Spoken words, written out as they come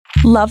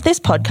Love this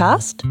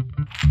podcast?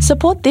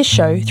 Support this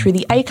show through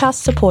the Acast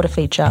supporter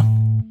feature.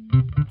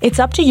 It's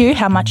up to you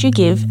how much you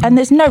give, and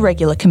there's no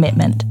regular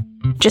commitment.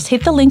 Just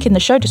hit the link in the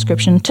show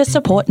description to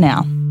support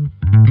now.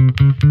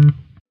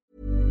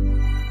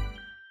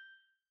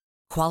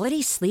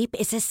 Quality sleep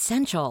is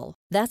essential.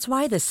 That's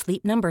why the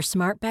Sleep Number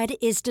Smart Bed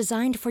is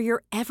designed for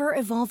your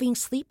ever-evolving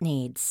sleep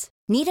needs.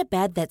 Need a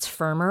bed that's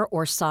firmer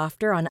or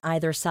softer on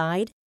either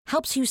side?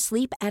 Helps you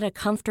sleep at a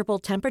comfortable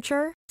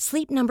temperature?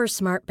 Sleep Number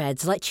Smart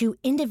Beds let you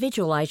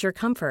individualize your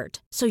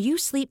comfort, so you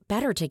sleep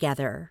better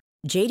together.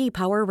 J.D.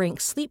 Power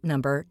ranks Sleep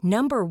Number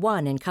number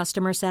 1 in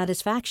customer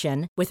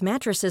satisfaction with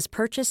mattresses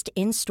purchased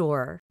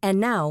in-store. And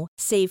now,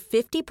 save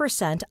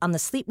 50% on the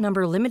Sleep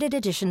Number Limited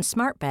Edition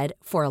Smart Bed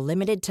for a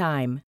limited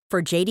time.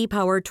 For J.D.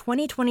 Power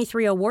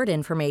 2023 award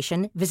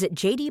information, visit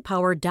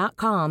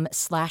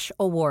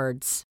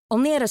jdpower.com/awards.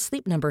 Only at a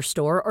Sleep Number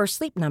store or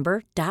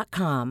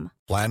sleepnumber.com.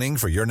 Planning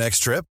for your next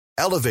trip?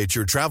 Elevate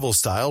your travel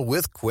style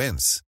with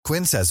Quince.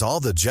 Quince has all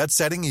the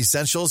jet-setting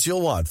essentials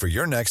you'll want for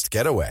your next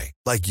getaway,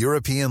 like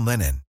European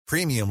linen,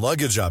 premium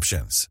luggage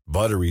options,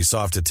 buttery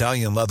soft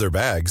Italian leather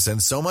bags,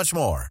 and so much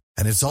more.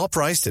 And it's all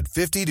priced at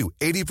 50 to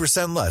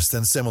 80% less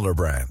than similar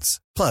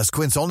brands. Plus,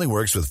 Quince only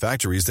works with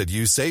factories that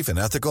use safe and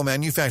ethical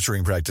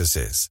manufacturing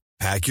practices.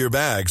 Pack your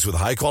bags with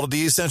high-quality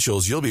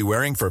essentials you'll be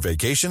wearing for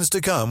vacations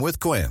to come with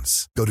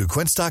Quince. Go to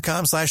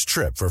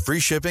quince.com/trip for free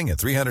shipping and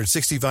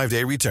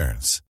 365-day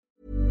returns.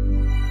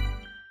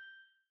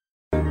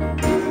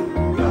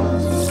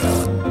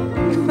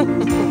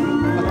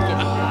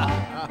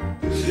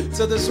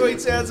 So the sweet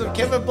sounds of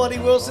Kevin Bloody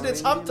Wilson.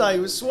 It's Hump Day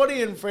with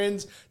Swanee and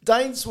friends,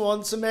 Dane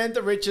Swan,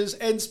 Samantha Riches,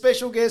 and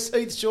special guest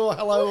Heath Shaw.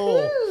 Hello all.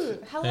 Ooh,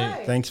 hello.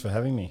 Hey, thanks for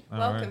having me.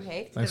 Welcome,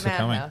 Heath, to Thanks the for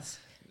coming. Madhouse.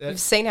 You've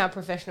seen how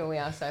professional we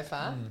are so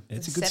far.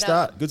 It's a We've good set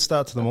start. up. Good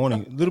start to the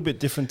morning. A little bit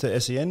different to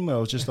SEN where I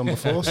was just on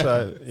before.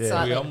 So Who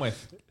yeah, are we on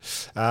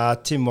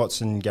with? Tim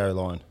Watson, Gary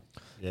Lyon.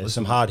 Yeah,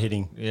 some hard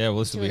hitting, Yeah, well,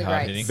 this will be Two hard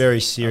greats. hitting.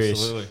 very serious.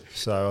 Absolutely.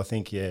 So I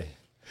think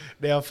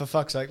Now, for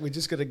fuck's sake, we're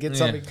just going to get Yeah.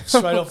 something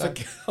straight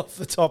off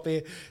the top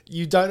here.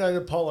 You don't own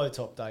a polo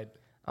top, Dane.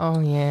 Oh,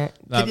 yeah.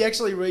 Can you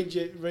actually read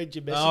your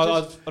messages?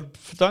 No, I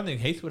don't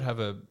think Heath would have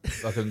not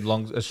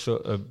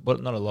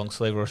a long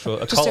sleeve or a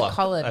short, Just a collar.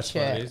 collared That's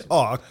what shirt. it is.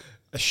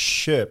 a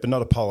shirt, but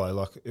not a polo.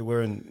 Like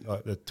we're in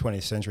like the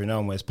 20th century. No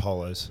one wears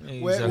polos.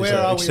 Where are we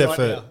Except right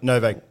for now?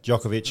 Novak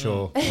Djokovic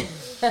or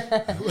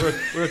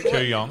We're at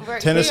Kooyong. We're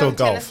at Tennis Kooyong or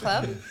golf?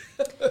 Tennis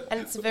Club. And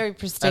it's a very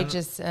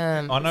prestigious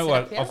I know setup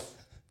what here.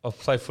 I've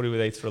played footy with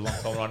Heath for a long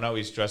time. And I know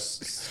his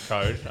dress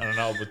code, and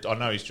I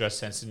know his dress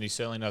sense, and he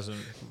certainly doesn't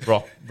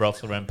rock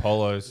Ralph Lauren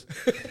polos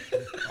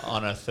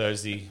on a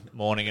Thursday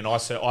morning. And I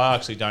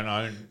actually don't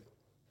own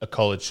a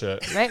collared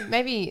shirt.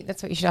 Maybe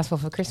that's what you should ask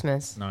for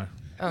Christmas. No.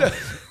 Oh.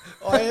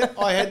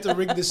 I had to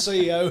ring the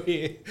CEO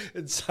here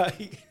and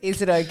say,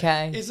 Is it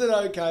okay? is it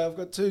okay? I've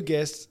got two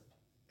guests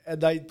and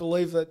they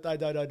believe that they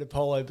don't own a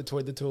polo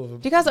between the two of them.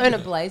 Do you guys own a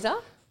blazer?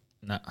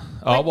 No. Like,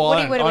 Oh, well, what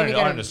do I you wear when you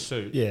go own to- a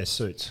suit. yeah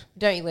suits.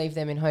 Don't you leave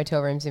them in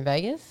hotel rooms in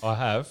Vegas? I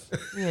have.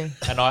 Yeah.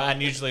 And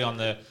usually on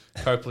the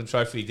Copeland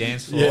Trophy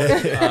dance floor.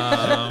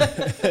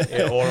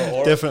 Yeah.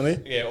 Or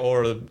Definitely. Yeah,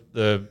 or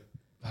the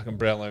fucking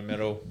Brownlow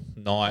Medal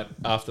night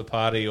after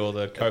party or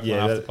the Copeland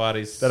Yeah, after that-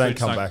 parties. They don't Suits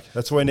come back.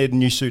 That's why I need a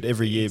new suit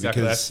every year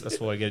Exactly, because that's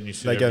why I get a new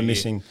suit. they go every year.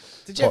 missing.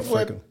 Did you quite ever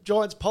wear frequent.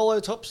 Giants polo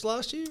tops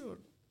last year?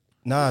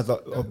 No,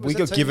 we that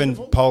got team given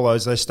uniform?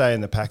 polos. They stay in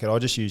the packet. I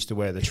just used to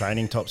wear the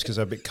training tops because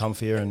they're a bit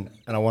comfier and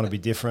I want to be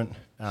different.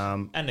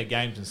 And the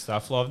games and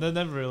stuff. Like, I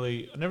never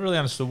really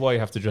understood why you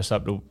have to dress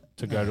up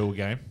to go to a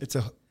game.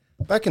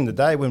 Back in the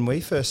day when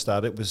we first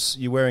started, it was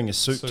you wearing a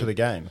suit to the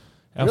game.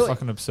 How Really?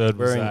 fucking absurd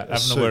was Wearing that? a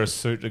Having to wear a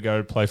suit. suit to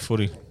go play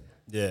footy.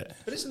 Yeah.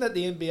 But isn't that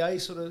the NBA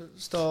sort of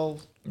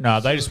style? No,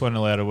 they just weren't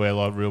allowed to wear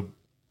like real.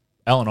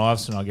 Allen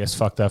Iverson, I guess,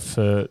 fucked up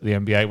for the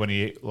NBA when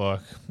he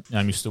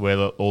used to wear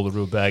all the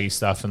real baggy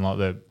stuff and like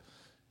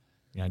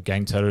the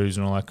gang tattoos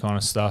and all that kind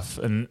of stuff.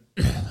 And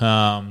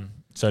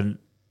so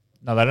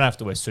no, they don't have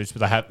to wear suits,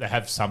 but they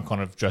have some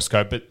kind of dress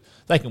code. But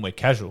they can wear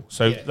casual,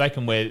 so they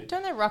can wear.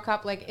 Don't they rock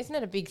up? Like, isn't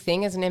it a big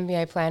thing as an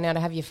NBA player now to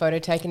have your photo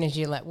taken as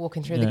you're like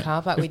walking through the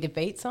car park with your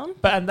beats on?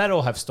 And they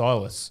all have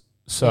stylists.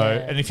 So,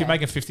 Yeah, and if you're okay.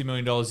 making $50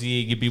 million a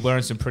year, you'd be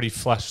wearing some pretty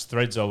flash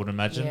threads, I would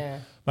imagine. Yeah.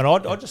 But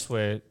I'd just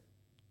wear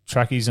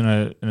trackies and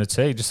a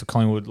tee, just a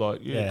Collingwood,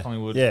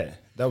 Collingwood. Yeah,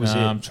 that was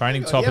it.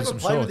 Training You top and haven't some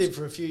played with him shorts.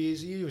 for a few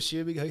years. Are you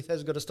assuming Heath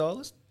hasn't got a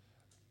stylist?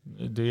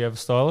 Do you have a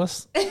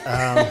stylist?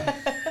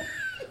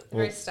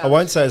 I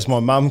won't say it's my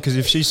mum because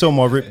if she saw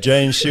my ripped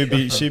jeans, she'd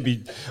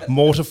be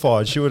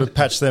mortified. She would have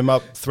patched them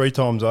up 3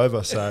 times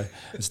over. So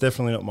it's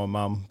definitely not my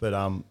mum. But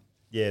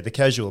yeah, the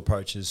casual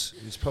approach is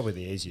probably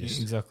the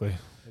easiest. Exactly.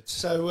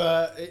 So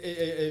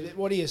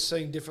what are you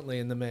seeing differently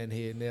in the man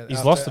here now?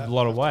 He's lost a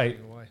lot of weight.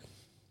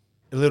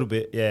 A little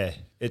bit, yeah.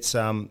 It's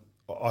I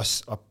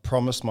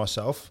promised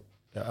myself,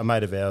 a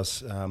mate of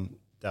ours,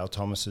 Dale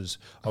Thomas, has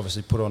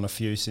obviously put on a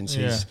few since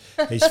he's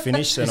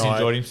finished. He's and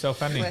enjoyed himself,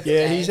 hasn't he?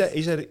 Yeah,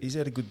 he's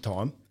had a good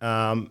time.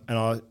 And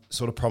I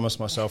sort of promised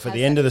myself at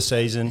the end of the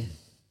season,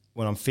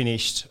 when I'm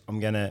finished, I'm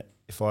gonna,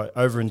 if I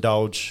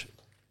overindulge,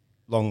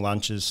 long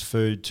lunches,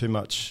 food, too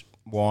much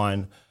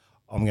wine,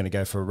 I'm going to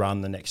go for a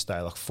run the next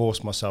day, like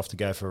force myself to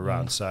go for a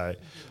run. So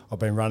I've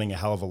been running a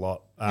hell of a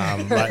lot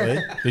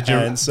lately. Did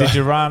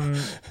you run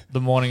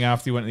the morning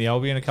after you went to the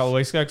Albion a couple of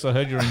weeks ago? Because I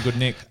heard you were in good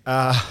nick.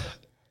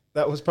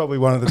 That was probably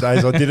one of the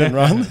days I didn't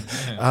run.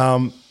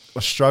 I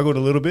struggled a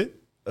little bit.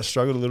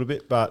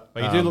 But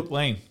you do look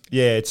lean.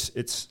 Yeah, it's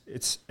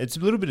a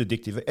little bit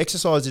addictive.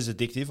 Exercise is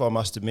addictive, I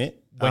must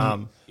admit.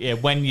 When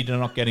you're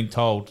not getting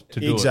told to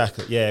do it.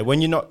 Exactly. Yeah,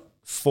 when you're not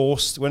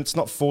forced, when it's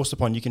not forced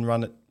upon, you can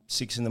run at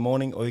 6 in the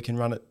morning or you can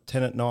run at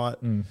 10 at night.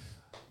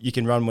 You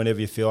can run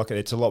whenever you feel like it.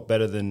 It's a lot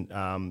better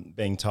than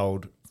being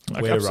told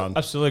where to run.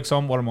 Absolutely. Because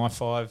I'm, what am I,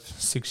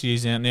 5-6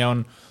 years out now,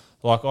 and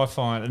like I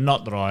find, and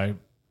not that I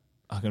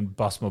can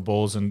bust my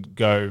balls and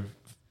go,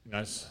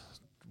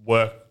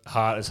 work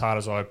hard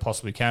as I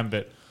possibly can,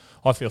 but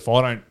I feel if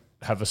I don't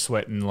have a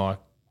sweat in like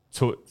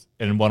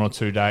 1 or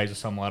 2 days or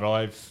something like that,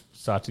 I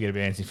start to get a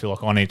bit antsy, feel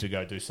like I need to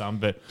go do some.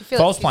 But if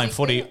I was playing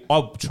footy,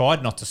 I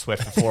tried not to sweat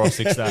for 4 or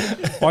 6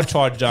 days. I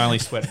tried to only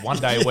sweat 1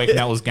 day a week, and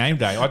that was game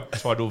day. I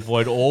tried to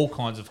avoid all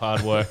kinds of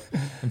hard work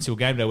until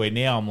game day, where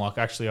now I'm like,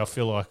 actually, I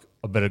feel like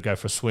I better go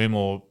for a swim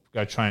or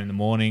go train in the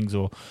mornings,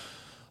 or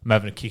I'm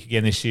having a kick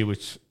again this year,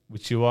 which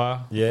you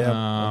are.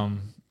 Yeah.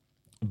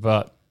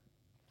 But,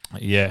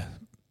 yeah.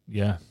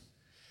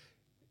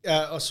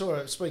 I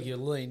saw, speaking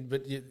of lean,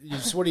 but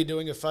so what are you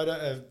doing, a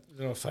photo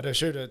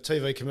shoot, a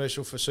TV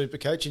commercial for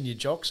Supercoach in your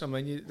jocks? I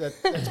mean,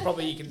 that's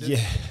probably you can do. Yeah.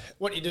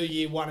 What you do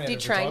year one out of Did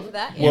the train time. for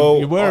that?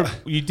 Well,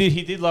 he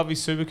did love his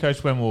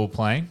Supercoach when we were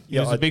playing. He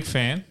was a big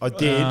fan. I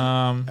did,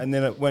 and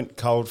then it went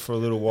cold for a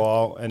little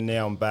while, and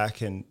now I'm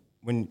back. And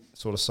when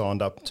sort of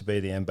signed up to be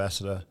the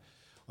ambassador,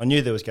 I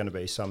knew there was going to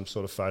be some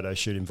sort of photo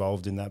shoot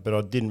involved in that, but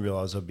I didn't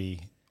realise I'd be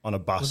on a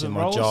bus in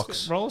my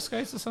jocks. Roller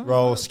skates or something?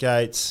 Roller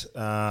skates.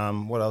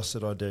 What else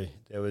did I do?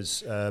 There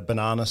was a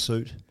banana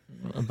suit.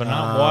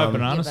 Why a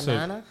banana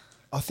suit?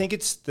 I think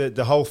it's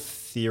the whole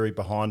theory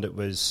behind it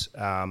was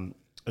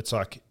it's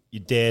like you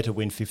dare to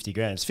win 50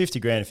 grand. It's 50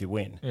 grand if you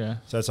win. Yeah.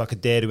 So it's like a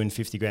dare to win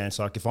 50 grand. It's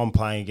like if I'm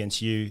playing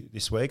against you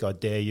this week, I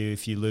dare you.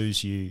 If you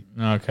lose, you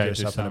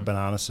dress up in a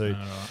banana suit.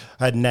 Right.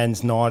 I had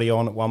Nan's 90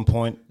 on at one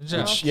point.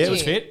 It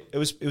was fit. It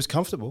was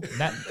comfortable.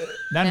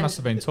 Nan must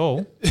have been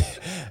tall.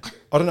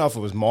 I don't know if it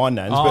was my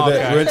Nan's, but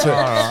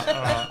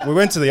we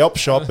went to the op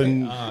shop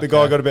and the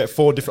guy got about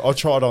 4 different. I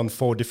tried on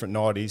 4 different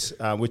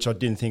 90s, which I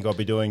didn't think I'd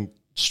be doing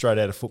straight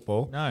out of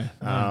football. No.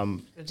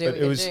 But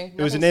it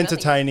was an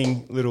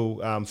entertaining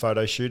little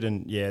photo shoot,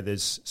 and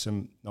there's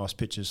some nice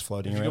pictures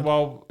floating around.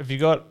 Well,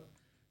 you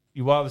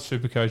are the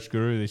Supercoach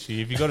guru this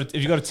year. If you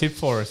got a tip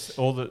for us,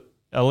 the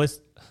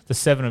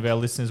 7 of our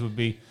listeners would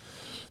be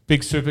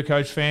big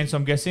Supercoach fans,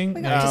 I'm guessing.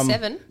 We got to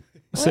 7.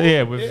 So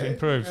we've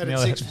improved.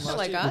 Hello, guys.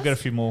 We'll get a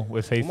few more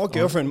with Heath. My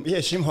girlfriend,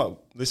 she might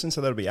listen, so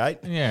that'll be 8.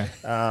 Yeah.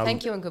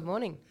 Thank you and good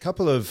morning.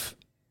 Couple of,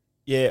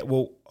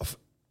 I've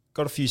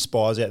got a few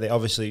spies out there.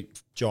 Obviously,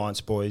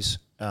 Giants boys.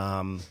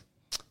 Tom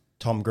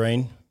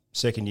Green,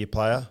 second-year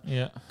player.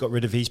 Yeah. Got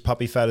rid of his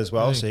puppy fat as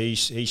well, so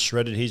he's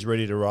shredded. He's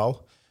ready to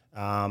roll.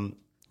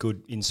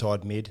 Good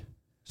inside mid.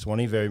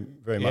 Swanee, very,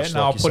 very much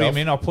like yourself.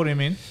 I'll put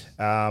him in.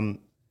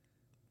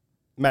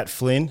 Matt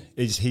Flynn,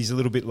 he's a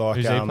little bit like...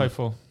 Who's he play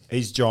for?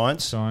 He's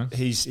Giants.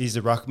 He's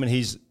a ruckman.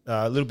 He's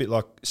a little bit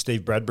like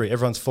Steve Bradbury.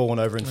 Everyone's fallen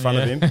over in front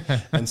of him,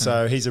 and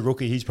so he's a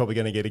rookie. He's probably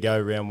going to get a go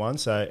round 1.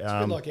 So it's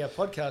a bit like our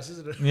podcast,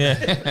 isn't it? Yeah,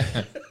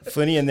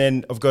 Flinny, and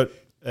then I've got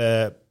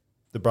the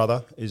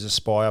brother is a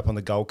spy up on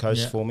the Gold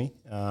Coast for me.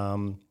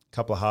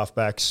 Couple of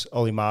halfbacks,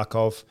 Ollie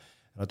Markov.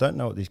 And I don't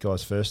know what this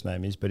guy's first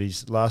name is, but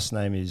his last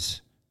name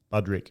is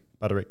Budrick.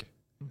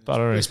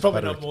 There's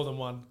probably not more than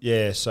one.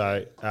 Yeah,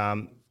 so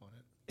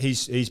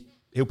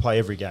he'll play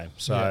every game.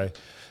 So. Yeah.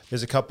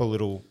 There's a couple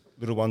of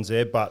little ones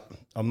there, but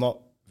I'm not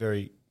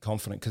very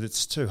confident because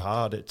it's too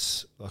hard.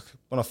 It's like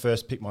when I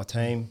first picked my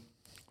team,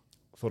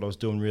 I thought I was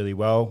doing really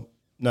well.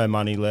 No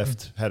money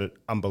left, had an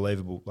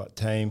unbelievable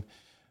team,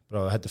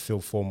 but I had to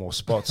fill 4 more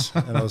spots.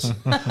 And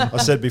I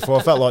said before,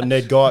 I felt like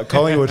Ned Guy at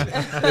Collingwood.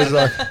 It was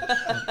like,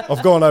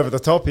 I've gone over the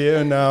top here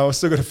and I've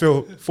still got to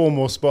fill 4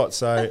 more spots.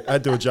 So I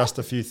had to adjust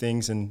a few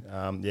things and,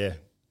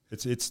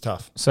 It's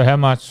tough. So how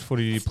much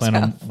footy do you plan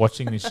on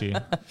watching this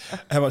year?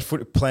 How much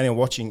footy planning on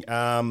watching?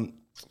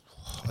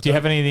 Do you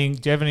have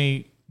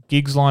any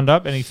gigs lined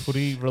up? Any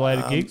footy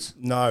related gigs?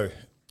 No,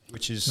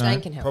 which is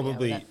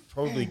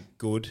probably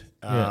good.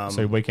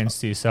 So weekends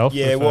to yourself.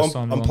 Yeah, well,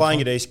 I'm playing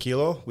at East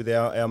Keilor with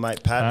our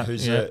mate Pat,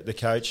 who's the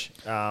coach.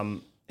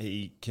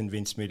 He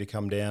convinced me to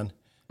come down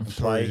and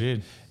play. He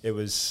did. It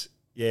was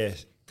a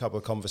couple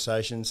of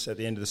conversations at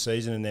the end of the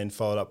season, and then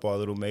followed up by a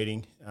little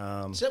meeting.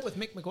 Is that with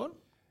Mick McGuan?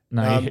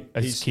 No,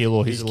 he's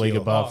Keilor. He's a league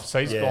above. So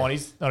he's gone.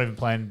 He's not even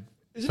playing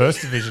first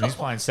division. He's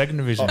playing second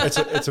division.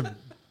 It's a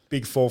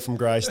big fall from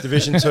grace.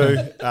 Division 2,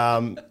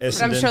 Essendon.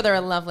 But I'm sure they're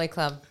a lovely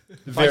club.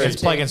 Play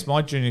against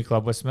my junior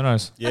club, West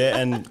Meadows. Yeah,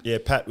 and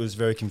Pat was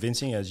very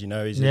convincing, as you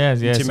know. He's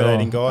an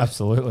intimidating guy.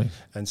 Absolutely.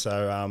 And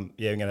so,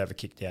 we're going to have a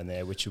kick down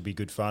there, which will be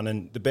good fun.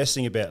 And the best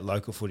thing about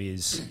local footy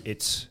is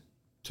it's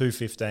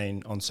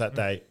 2:15 on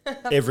Saturday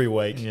every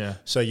week. Yeah.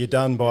 So you're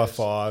done by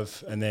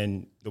 5, and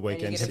then the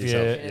weekends get hit to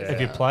yourself.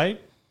 Have you played?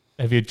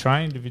 Have you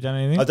trained? Have you done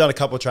anything? I've done a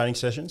couple of training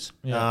sessions.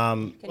 Yeah.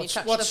 Can you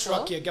touch What the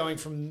struck floor? you going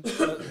from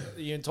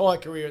the entire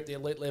career at the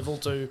elite level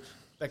to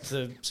back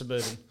to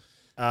suburban?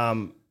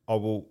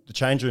 The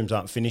change rooms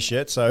aren't finished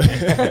yet, so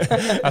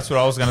That's what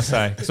I was going to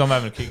say, because I'm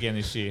having a kick again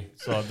this year.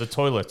 So the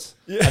toilets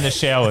and the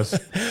showers.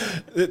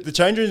 the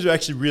change rooms are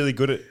actually really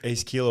good at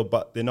East Keilor,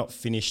 but they're not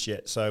finished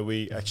yet. So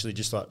we actually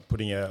just like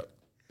putting our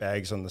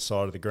bags on the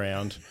side of the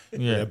ground,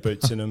 with our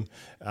boots in them.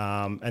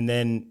 And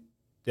then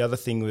the other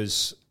thing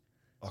was,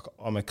 like,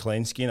 I'm a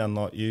clean skin,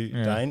 unlike you,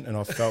 Dane, and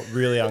I felt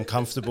really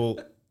uncomfortable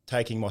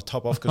taking my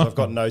top off because I've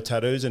got no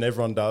tattoos and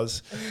everyone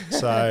does.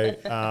 So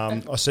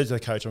I said to the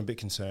coach, I'm a bit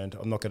concerned.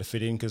 I'm not going to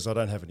fit in because I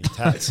don't have any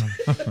tats.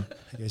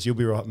 He goes, you'll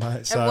be right,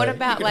 mate. So And what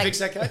about Can like? fix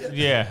that, can't you?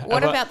 Yeah.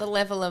 What about the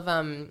level of,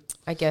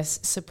 I guess,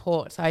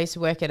 support? So I used to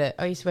work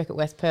at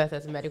West Perth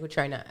as a medical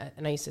trainer,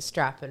 and I used to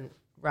strap and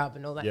rub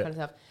and all that Yeah. kind of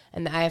stuff.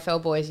 And the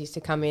AFL boys used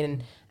to come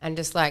in and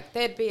just like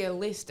there'd be a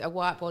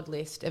whiteboard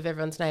list of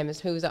everyone's name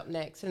as who was up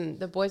next, and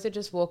the boys would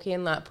just walk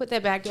in, like put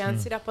their bag down,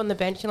 sit up on the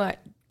bench, and like,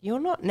 you're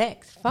not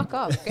next. Fuck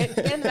off. Get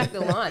in the back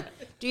of the line.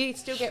 Do you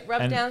still get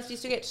rub downs? Do you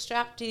still get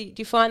strapped? Do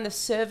you find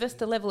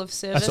the level of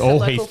service That's at all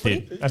local Heath footy?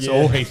 did. That's Yeah.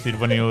 all Heath did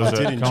when he was I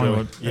did at enjoy.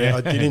 Collingwood. Yeah,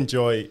 I did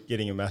enjoy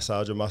getting a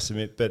massage, I must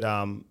admit. But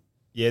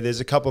there's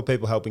a couple of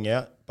people helping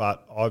out,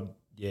 but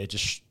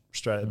just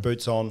straight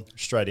boots on,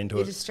 straight into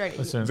You're it. just straight.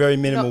 Listen, Very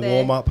minimal Not there.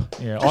 warm up.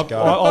 Yeah,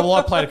 go.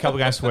 I played a couple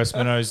of games for West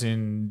Meadows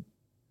in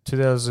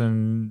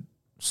 2000.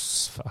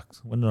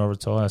 When did I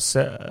retire?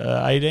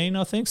 18,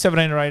 I think,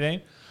 17 or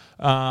 18.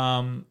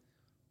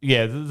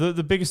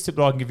 The biggest tip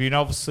that I can give you, and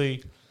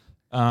obviously,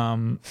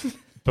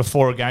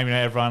 before a game,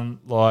 everyone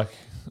like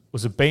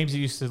was it Beamsy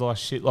used to like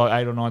shit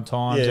like 8 or 9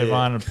 times. Yeah,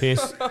 everyone and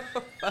piss.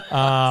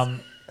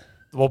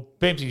 Well,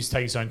 Beamsy used to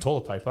take his own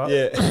toilet paper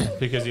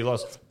because he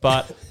lost.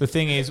 But the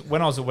thing is,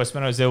 when I was at West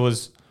Meadows, there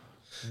was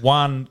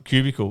one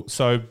cubicle.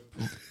 So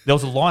there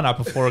was a lineup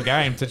before a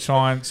game to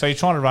try and... So you're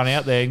trying to run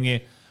out there,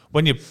 and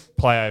when you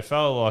play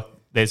AFL, like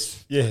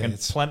there's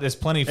fucking there's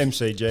plenty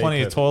MCG,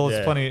 plenty of toilets,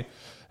 yeah. plenty...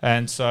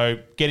 And so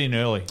get in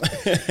early.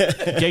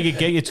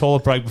 get your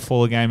toilet break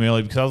before the game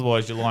early, because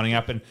otherwise you're lining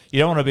up and you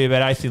don't want to be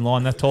about 8th in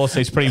line. That toilet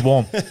seat's pretty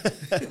warm.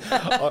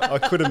 I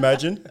could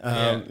imagine.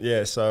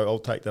 So I'll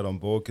take that on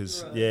board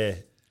because,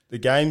 the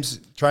games,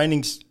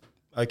 training's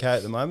okay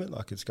at the moment,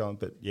 like it's going,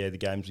 but the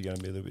games are going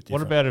to be a little bit different.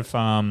 What about if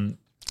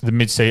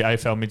the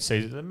AFL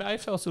mid-season, the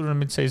AFL still doing a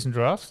mid-season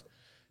draft?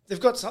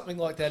 They've got something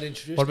like that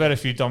introduced. What about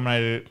if you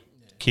dominated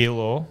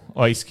Keilor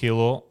or East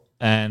Keilor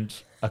and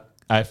a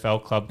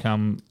AFL club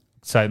come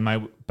say,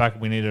 mate,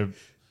 we need a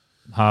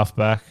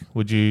half-back?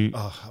 Would you...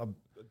 I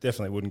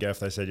definitely wouldn't go if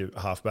they said you're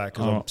half back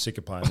because I'm sick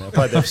of playing there. I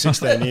played there for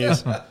 16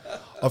 years.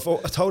 I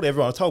told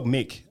everyone, I told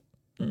Mick,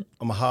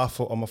 I'm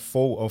a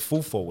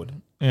full forward.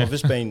 Yeah. I've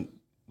just been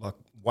like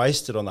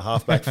wasted on the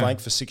half-back flank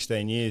for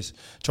 16 years.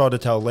 Tried to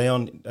tell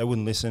Leon, they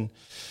wouldn't listen.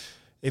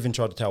 Even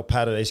tried to tell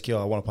Pat at East Keilor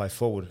I want to play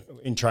forward.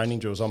 In training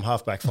drills, I'm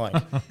half-back flank.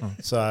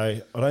 So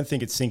I don't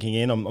think it's sinking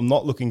in. I'm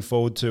not looking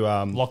forward to...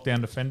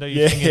 lockdown defender?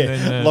 You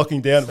think, locking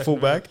down at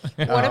full-back.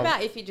 What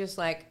about if you just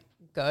like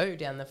go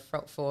down the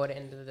forward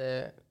end of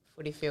the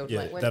footy field?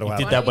 Yeah, like that'll why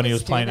happen. did don't that you when he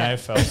just was do playing that?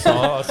 AFL.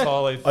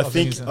 I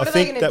think What are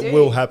they gonna that do?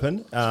 will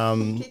happen.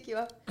 Pick you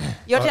up.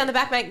 You're down the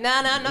back, mate. No,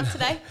 not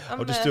today.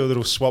 I'll just do a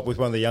little swap with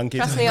one of the young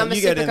kids. Trust me, I'm a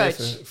you go super down there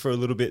coach. for a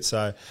little bit.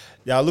 So,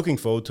 looking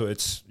forward to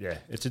it.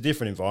 It's a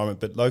different environment,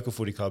 but local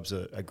footy clubs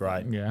are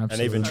great. Yeah, and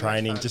absolutely. even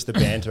training, just the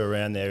banter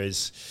around there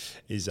is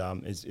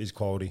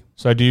quality.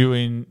 So do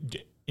you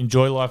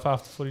enjoy life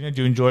after footy?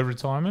 Do you enjoy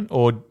retirement?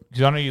 Or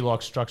because I know you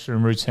like structure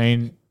and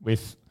routine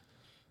with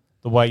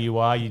the way you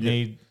are, you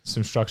need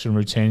some structure and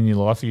routine in your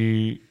life.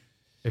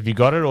 Have you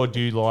got it, or do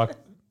you like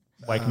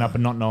waking up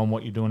and not knowing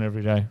what you're doing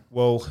every day?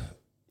 Well,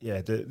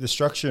 the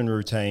structure and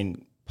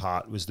routine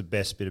part was the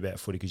best bit about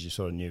footy because you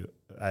sort of knew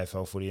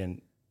AFL footy,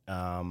 and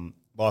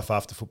life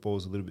after football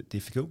is a little bit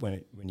difficult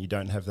when you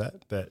don't have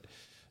that. But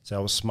so I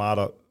was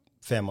smarter.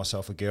 Found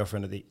myself a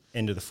girlfriend at the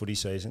end of the footy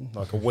season,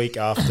 like a week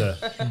after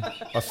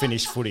I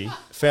finished footy.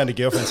 Found a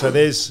girlfriend. So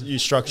there's your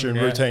structure and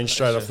routine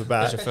straight off the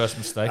bat. That's your first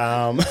mistake.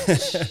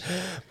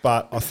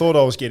 But I thought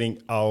I was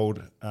getting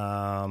old,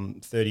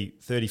 30,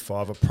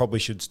 35. I probably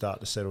should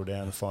start to settle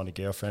down and find a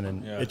girlfriend.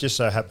 And it just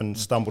so happened,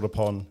 stumbled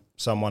upon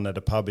someone at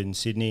a pub in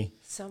Sydney.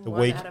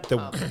 Someone at a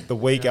pub. The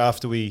week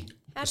after the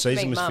How'd you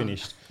season meet was Mum?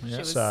 finished. She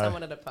was So,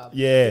 someone at a pub.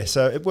 Yeah,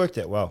 so it worked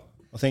out well.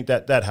 I think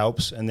that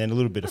helps, and then a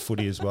little bit of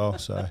footy as well.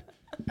 So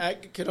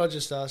Could I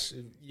just ask,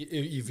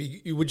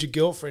 would your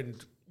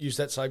girlfriend use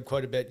that same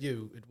quote about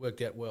you? It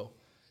worked out well.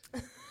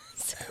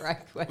 It's a great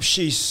question.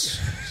 she's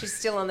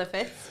Still on the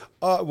fence.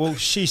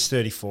 she's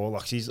 34.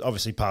 Like, she's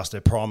obviously past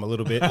her prime a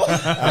little bit.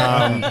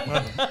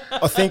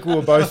 I think we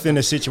were both in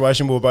a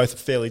situation we were both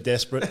fairly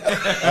desperate.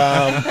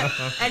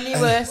 And you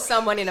were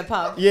someone in a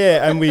pub.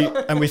 Yeah, and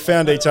we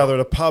found each other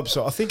at a pub,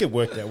 so I think it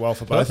worked out well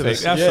for both of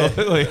us.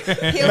 Absolutely.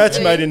 Yeah. Match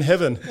do. made in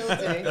heaven. He'll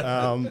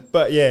do.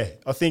 But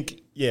I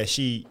think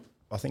she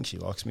I think she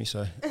likes me,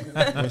 so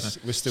we're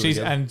still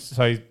together. And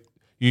so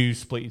you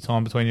split your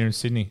time between here and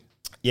Sydney.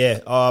 Yeah,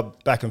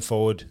 back and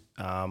forward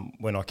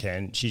when I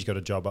can. She's got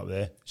a job up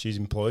there. She's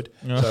employed.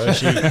 So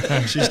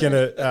she's going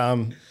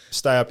to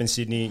stay up in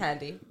Sydney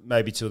Handy.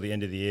 maybe till the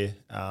end of the year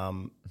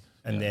and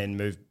then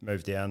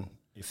move down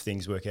if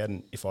things work out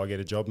and if I get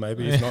a job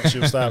maybe. If not,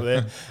 she'll stay up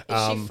there.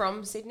 Is she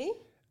from Sydney?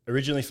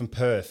 Originally from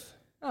Perth.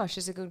 Oh,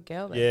 she's a good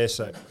girl then. Yeah,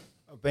 so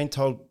I've been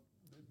told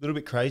a little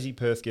bit crazy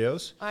Perth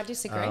girls. I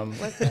disagree.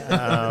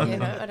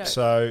 I don't.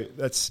 So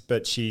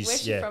but she's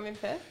Where's she from in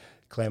Perth?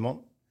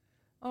 Claremont.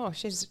 Oh,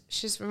 she's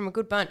from a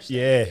good bunch.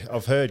 Yeah,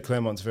 I've heard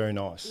Claremont's very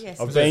nice. Yes,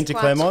 I've it's been to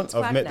quite- Claremont. it's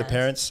I've quite met the nice.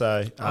 parents.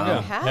 So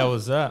How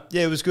was that?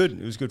 yeah, it was good.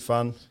 It was good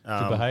fun.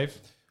 To behave?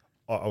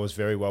 I was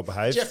very well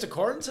behaved. Did you have to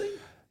quarantine?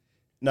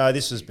 No,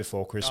 this was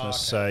before Christmas.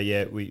 So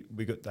yeah,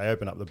 they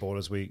opened up the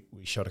borders. We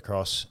shot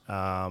across.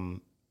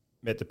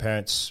 Met the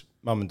parents.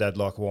 Mum and Dad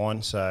like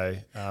wine, so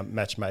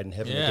match made in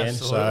heaven again.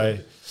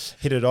 Absolutely. So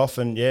hit it off,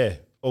 and yeah,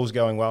 all's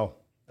going well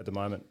at the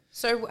moment.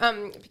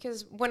 So,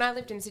 because when I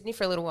lived in Sydney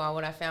for a little while,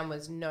 what I found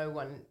was no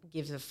one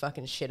gives a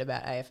fucking shit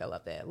about AFL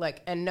up there.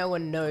 And no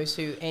one knows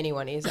who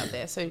anyone is up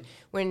there. So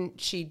when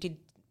she did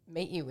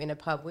meet you in a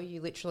pub, were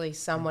you literally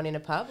someone in a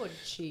pub, or did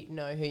she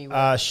know who you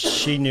were?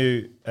 She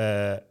knew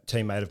a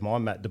teammate of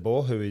mine, Matt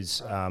DeBoer, who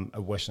is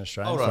a Western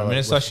Australian. Hold on a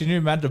minute. So she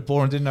knew Matt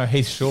DeBoer and didn't know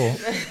Heath Shaw.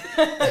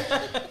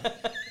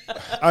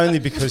 Only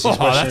because he's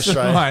Western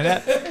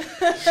Australian.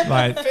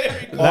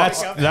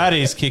 That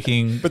is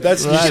kicking. But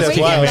that's New Can South we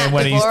get Wales. Matt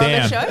when he's DeBoer on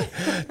the down.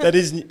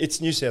 show?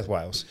 It's New South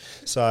Wales.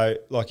 So,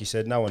 like you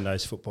said, no one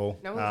knows football.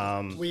 No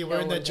one- Were you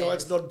wearing No that one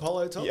Giants cares.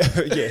 non-polo top? yeah,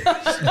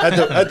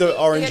 had the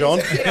orange Yeah, on.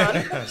 just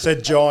get on.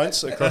 Said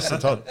Giants across the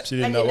top. She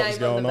didn't And know your what was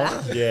name on going the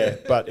on. back. Yeah,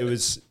 but it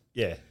was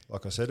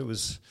like I said, it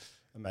was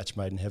a match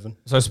made in heaven.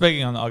 So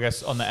speaking on, I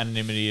guess, on the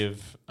anonymity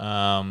of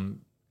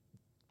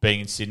being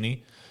in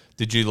Sydney,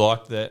 did you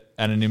like the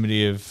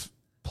anonymity of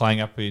playing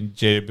up in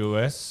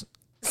GWS?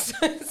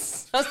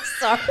 So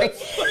sorry.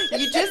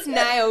 You just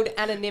nailed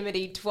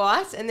anonymity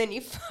twice and then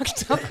you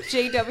fucked up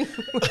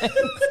GWS.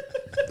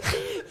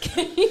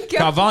 Can you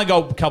go I've only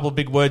got a couple of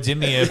big words in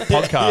me, a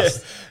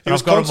podcast. He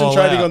was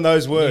concentrating on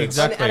those words.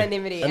 Exactly. on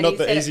anonymity? And not he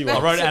the said easy it one. I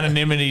wrote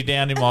anonymity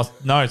down in my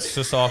notes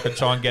just so I could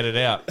try and get it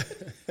out.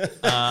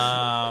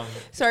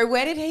 Sorry,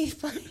 where did he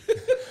play?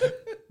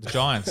 The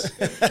Giants.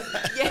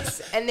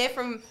 Yes, and they're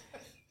from...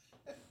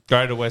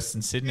 Greater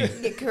Western Sydney.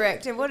 Yeah,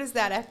 correct. And what is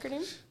that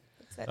acronym?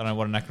 I don't know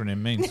what an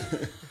acronym means.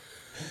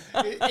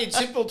 In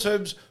simple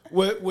terms,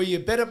 were you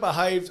better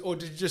behaved, or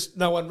did just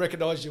no one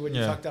recognise you when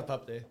you Yeah. fucked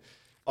up there?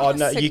 Oh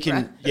no, so you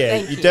can. great. Yeah,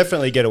 Thank you you.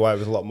 definitely get away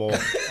with a lot more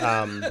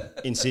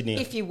in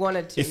Sydney If you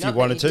wanted to. if you not that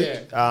wanted to.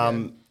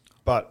 did.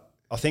 But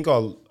I think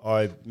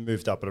I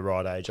moved up at a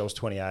right age. I was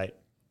 28,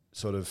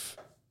 sort of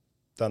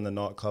done the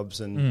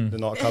nightclubs and the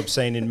nightclub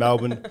scene in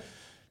Melbourne.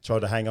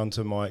 Tried to hang on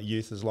to my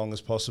youth as long as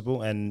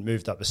possible, and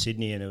moved up to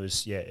Sydney, and it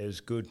was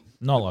good.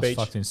 Not The like beach-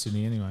 fucked in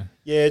Sydney anyway.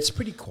 Yeah, it's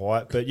pretty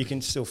quiet, but you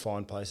can still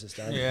find places,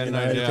 don't you? Yeah, you no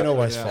know, you doubt, can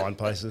always no doubt. find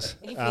places.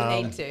 If you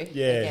need to,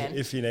 Yeah, again.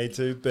 if you need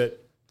to.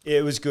 But yeah,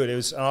 it was good. It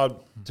was,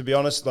 to be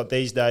honest, like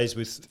these days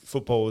with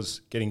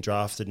footballers getting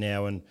drafted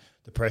now and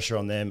the pressure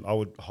on them, I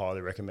would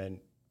highly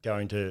recommend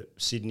going to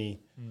Sydney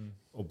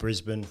or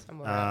Brisbane,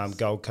 Somewhere else.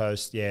 Gold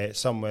Coast,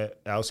 somewhere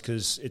else,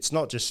 because it's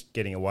not just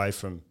getting away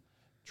from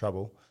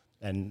trouble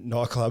and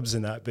nightclubs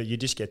and that, but you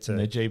just get And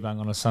their to G-Bung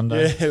on a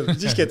Sunday. you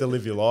just get to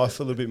live your life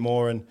a little bit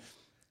more, and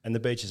the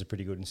beaches are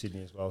pretty good in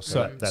Sydney as well.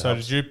 So, that So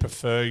helps. did you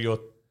prefer your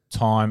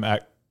time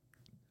at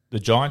the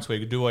Giants where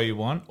you could do what you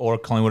want, or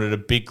at Collingwood at a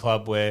big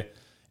club where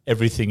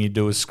everything you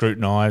do is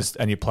scrutinised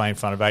and you play in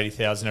front of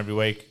 80,000 every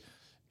week,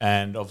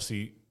 and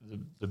obviously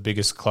the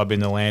biggest club in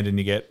the land, and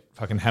you get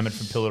fucking hammered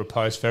from pillar to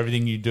post for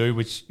everything you do,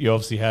 which you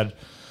obviously had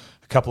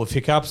a couple of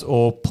hiccups,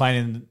 or playing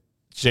in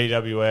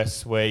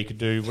GWS where you could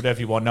do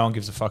whatever you want, no one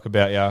gives a fuck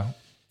about you,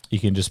 you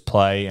can just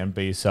play and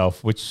be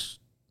yourself, which...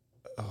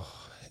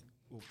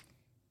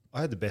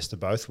 I had the best of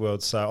both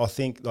worlds, so I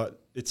think like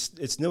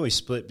it's nearly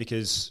split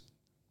because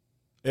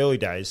early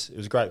days it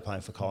was great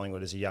playing for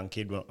Collingwood as a young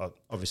kid. When I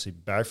obviously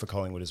barracked for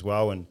Collingwood as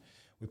well, and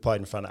we played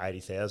in front of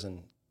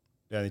 80,000.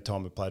 The only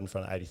time we played in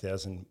front of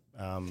 80,000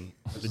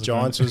 at the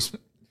Giants was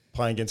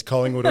playing against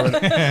Collingwood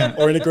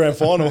or in a grand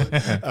final.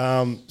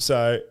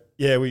 So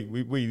yeah, we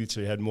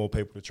literally had more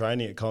people to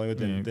training at Collingwood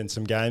than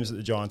some games at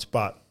the Giants,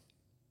 but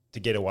to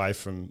get away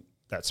from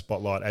that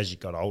spotlight as you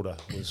got older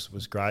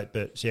was great.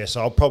 But yeah, so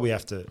I'll probably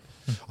have to,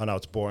 I know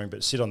it's boring,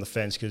 but sit on the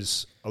fence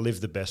because I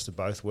live the best of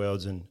both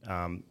worlds, and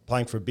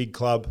playing for a big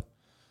club,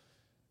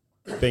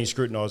 being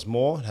scrutinised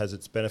more has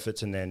its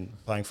benefits, and then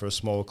playing for a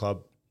smaller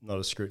club, not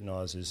as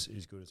scrutinised is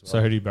good as well.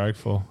 So who do you barrack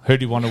for? Who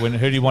do you want to win?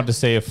 Who do you want to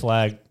see a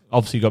flag?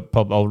 Obviously,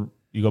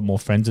 you got more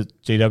friends at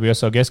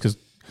GWS, I guess, because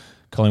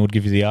Collingwood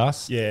give you the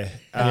arse. Yeah.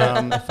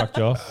 Fucked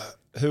you off.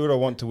 Who would I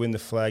want to win the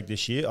flag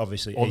this year?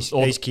 Obviously, Or- East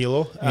or-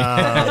 Keilor.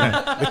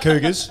 The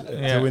Cougars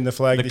to win the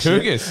flag The this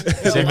Cougars.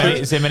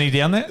 Is there many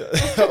down there?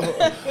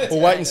 year. We'll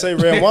wait and see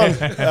round one.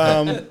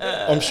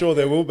 I'm sure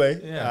there will be.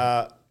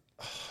 Yeah.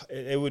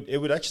 It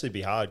would actually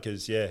be hard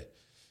because,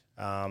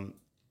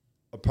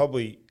 I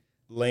probably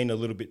lean a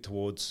little bit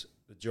towards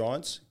the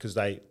Giants because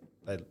they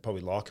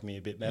probably like me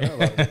a bit better,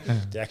 like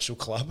the actual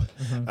club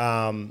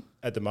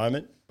at the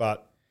moment.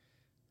 But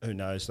who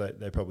knows?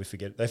 They probably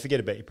forget. They forget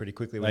about you pretty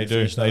quickly. When They you do.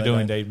 finish, They do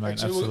don't indeed, mate.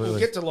 Actually, Absolutely. we'll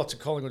get to lots of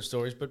Collingwood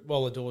stories, but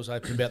while the door's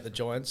open about the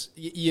Giants,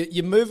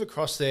 you move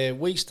across there.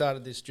 We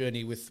started this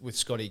journey with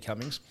Scotty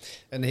Cummings,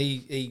 and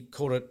he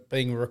called it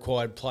being a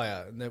required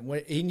player. And then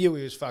when, he knew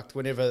he was fucked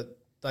whenever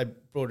they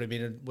brought him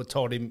in and were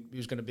told him he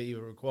was going to be a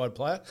required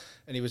player,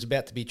 and he was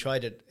about to be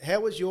traded.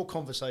 How was your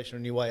conversation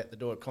on your way out the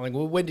door at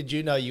Collingwood? When did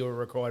you know you were a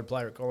required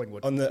player at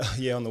Collingwood? On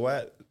the way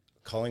out,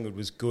 Collingwood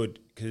was good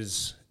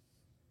because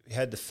we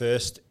had the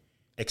first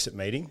exit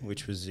meeting,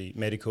 which was the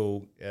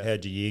medical,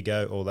 how'd your year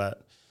go, all that.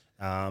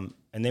 And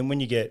then when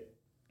you get,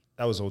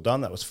 that was all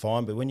done, that was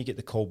fine. But when you get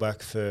the call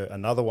back for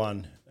another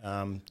one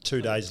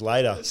 2 days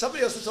later.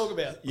 Somebody else to talk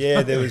about.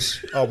 Yeah, there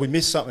was, we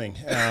missed something.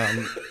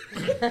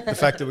 The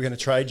fact that we're going to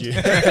trade you.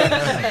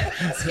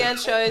 Scan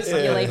shows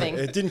you're leaving.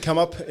 It didn't come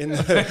up in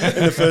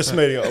the first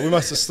meeting. We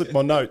must have slipped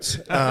my notes.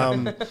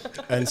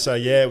 And so,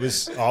 yeah, it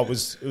was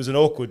an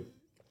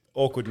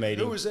awkward meeting.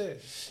 Who was there?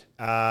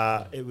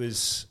 It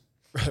was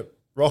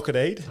Rocket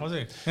Eade. Was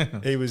he?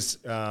 He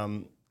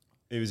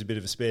was a bit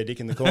of a spare dick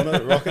in the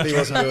corner. Rocket, he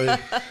wasn't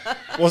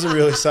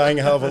really saying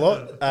a hell of a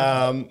lot.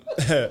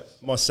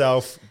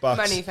 Myself, Bucks,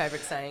 My new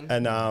favourite saying.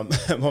 and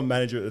my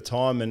manager at the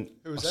time, and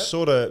Who was that?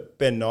 sort of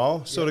Ben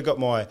Nile, sort of got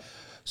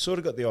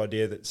the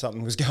idea that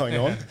something was going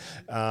on.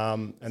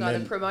 And Is that a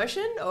then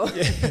promotion or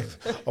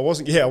I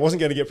wasn't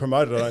going to get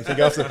promoted. I don't think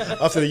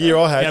after the year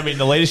I had. Yeah, I mean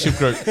the leadership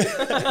group. Yeah,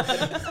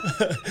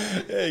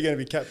 you're going to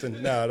be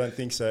captain. No, I don't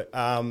think so.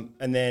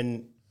 And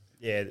then,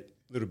 yeah, a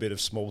little bit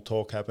of small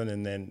talk happened,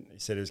 and then he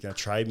said he was going to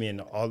trade me.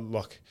 And I,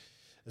 like,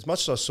 as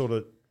much as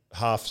I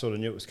half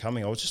knew it was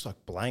coming, I was just like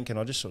blank, and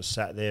I just sort of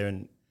sat there,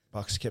 and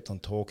Bucks kept on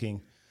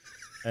talking.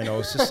 And I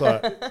was just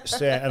like,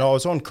 and I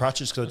was on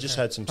crutches because I just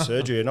had some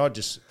surgery, and I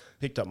just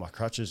picked up my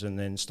crutches and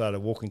then started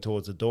walking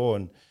towards the door.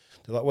 And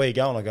they're like, "Where you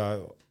going?" I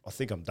go, "I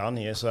think I'm done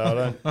here, so I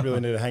don't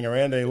really need to hang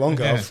around any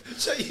longer."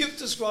 So you've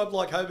described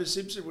like Homer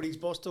Simpson when his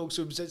boss talks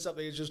to him, says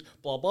something, it's just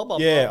blah, blah, blah,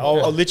 Yeah, blah,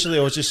 blah. I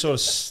was just sort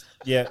of,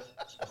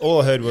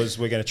 all I heard was,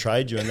 "We're going to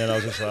trade you," and then I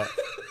was just like,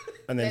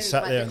 and then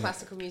sat like there. the And,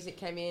 classical music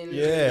came in,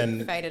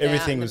 and faded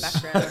everything out was. in the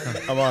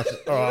background. I'm like,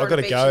 all right, You're I've got on a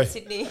to beach go. in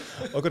Sydney.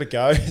 I've got to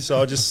go.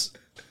 So I just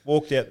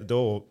walked out the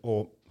door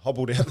or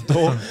hobbled out the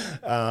door,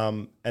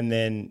 and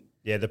then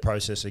the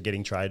process of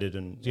getting traded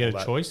and Do you all get a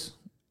that. choice?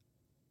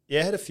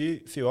 Yeah, I had a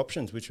few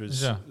options, which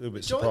was Yeah. a little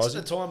bit Giants surprising.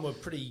 at the time were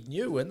pretty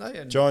new, weren't they?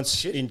 And Giants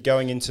shit.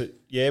 going into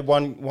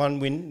one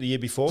win the year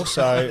before,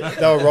 so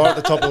they were right at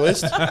the top of the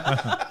list.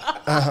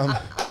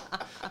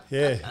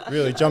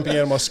 Really jumping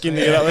out of my skin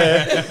to get up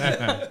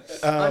there.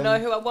 I know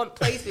who I want.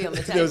 Please be on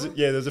the table.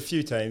 There was a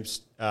few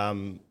teams,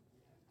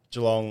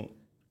 Geelong,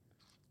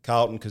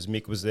 Carlton because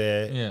Mick was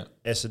there. Yeah.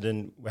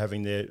 Essendon were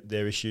having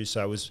their issues,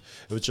 so it was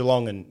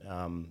Geelong and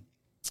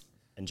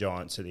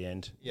Giants at the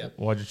end. Yeah.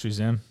 Why'd you choose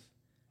them?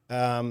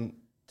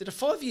 Did a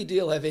 5-year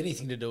deal have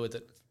anything to do with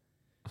it?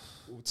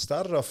 It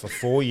started off a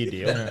 4-year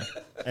deal,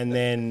 and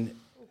then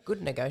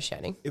Good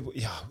negotiating. it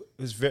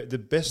was the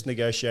best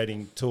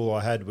negotiating tool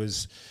I had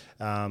was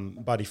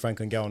Buddy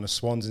Franklin going to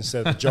Swans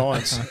instead of the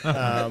Giants.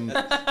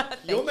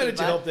 Your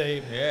manager helped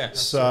there. Yeah.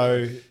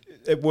 So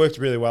it worked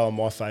really well in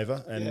my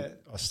favour, and Yeah.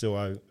 I still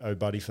owe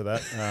Buddy for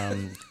that.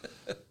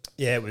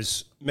 It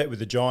was met with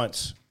the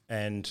Giants,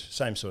 and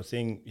same sort of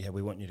thing. Yeah,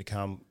 we want you to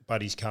come.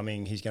 Buddy's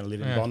coming. He's going to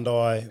live in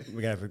Bondi.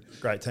 We're going to have a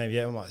great team.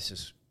 Yeah, I'm like, this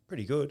is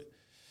pretty good.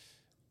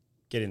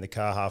 Get in the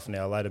car, half an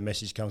hour later,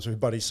 message comes through,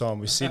 Buddy signed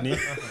with Sydney.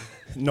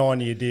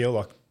 9-year deal.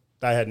 Like,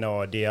 they had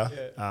no idea.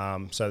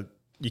 So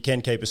you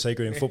can keep a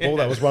secret in football.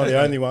 That was one of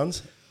the only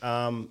ones.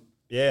 And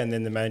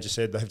then the manager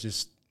said they've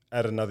just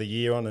added anner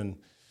year on and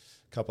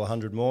a couple of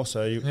hundred more.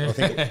 So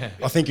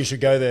I think you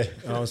should go there.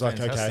 And I was like,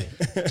 okay.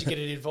 Did you get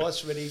any advice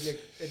from any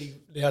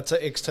now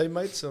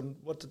ex-teammates on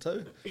what to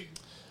do?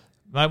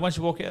 Mate, once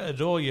you walk out the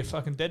door, you're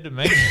fucking dead to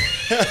me.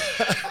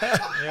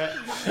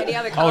 Any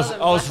other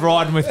I was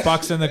riding with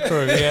Bucks and the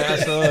crew. Yeah,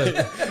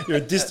 absolutely. You're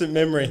a distant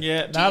memory.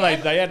 Yeah, no,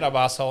 they ended up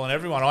arsehole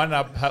everyone. I ended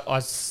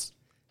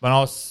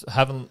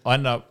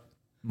up,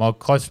 my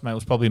closest mate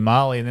was probably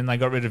Marley, and then they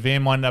got rid of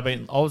him. I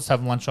was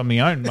having lunch on my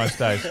own most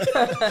days.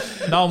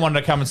 No one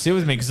wanted to come and sit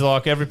with me because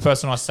like every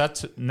person I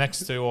sat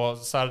next to or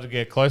started to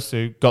get close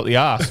to got the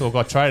arse or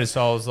got traded.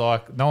 So I was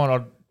like, no one,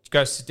 I'd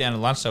go sit down at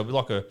lunch. So it'd be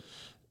like a,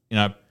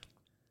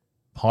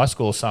 high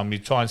school or something. You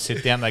try and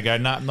sit down, they go,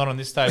 nah, not on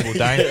this table,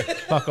 Dane.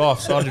 Fuck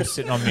off. So I was just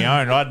sitting on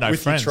my own. I had no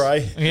With friends. your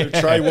tray.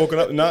 Tray walking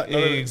up. No, Yeah,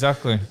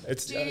 exactly.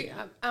 It's, Do you,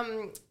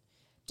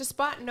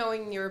 despite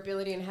knowing your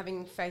ability and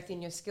having faith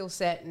in your skill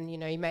set, and you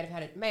may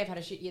have had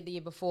a shit year the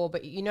year before,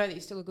 but you know that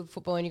you're still a good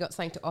footballer and you got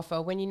something to offer.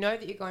 When you know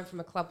that you're going from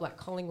a club like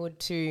Collingwood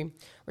to,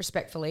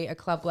 respectfully, a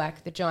club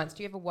like the Giants,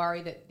 do you ever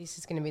worry that this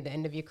is going to be the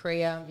end of your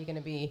career? You're going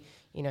to be,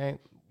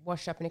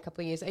 washed up in a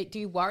couple of years. Do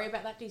you worry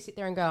about that? Do you sit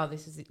there and go, oh,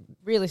 this is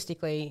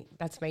realistically,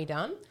 that's me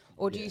done?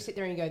 Or do you sit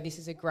there and you go, this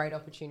is a great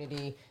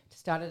opportunity to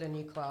start at a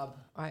new club?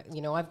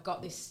 I've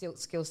got this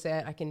skill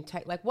set. I can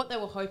take, like what they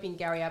were hoping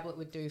Gary Ablett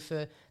would do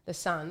for the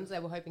Suns, they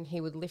were hoping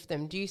he would lift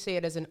them. Do you see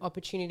it as an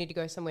opportunity to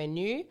go somewhere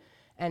new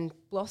and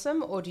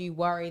blossom, or do you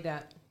worry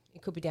that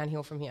it could be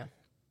downhill from here?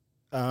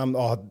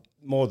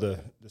 More the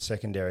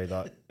secondary.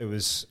 Like I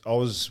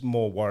was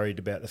more worried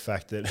about the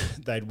fact that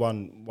they'd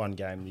won one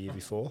game the year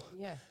before.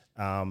 Yeah.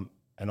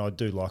 And I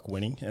do like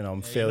winning, and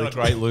I'm You're not a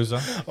great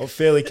loser. I'm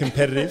fairly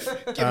competitive.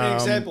 Give me an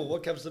example.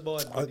 What comes to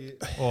mind?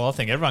 Well, I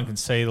think everyone can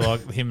see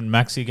like him and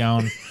Maxi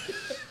going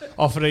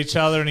off at each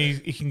other, and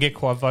he can get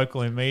quite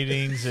vocal in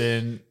meetings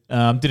and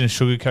didn't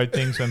sugarcoat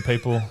things when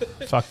people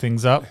fuck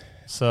things up.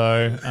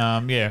 So,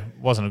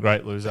 wasn't a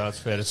great loser, it's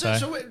fair to say.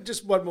 So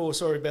just one more,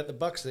 sorry, about the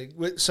Bucks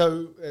thing.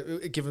 So,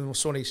 given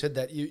Swanee said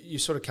that, you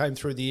sort of came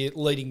through the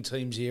leading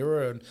teams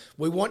era, and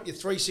we want your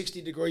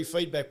 360-degree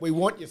feedback. We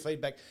want your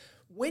feedback.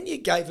 When you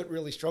gave it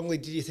really strongly,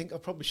 did you think, I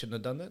probably shouldn't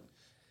have done that?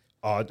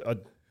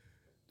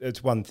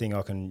 It's one thing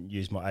I can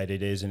use my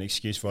ADD as an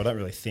excuse for. I don't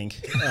really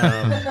think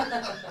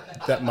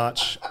that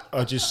much.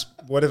 I just,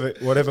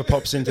 whatever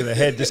pops into the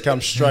head just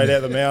comes straight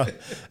out the mouth.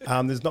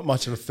 There's not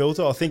much of a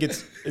filter. I think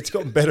it's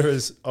gotten better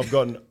as I've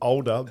gotten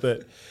older,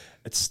 but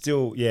it's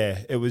still,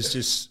 it was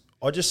just,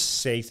 I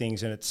just see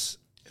things and it's,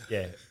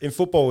 in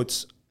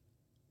football's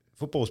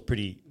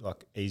pretty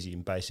like easy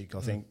and basic, I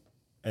think.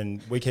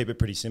 And we keep it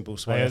pretty simple,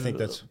 so I think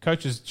that's...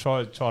 Coaches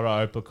try to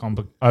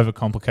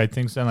overcomplicate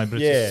things, don't they?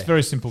 But it's a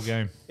very simple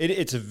game.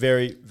 It's a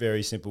very,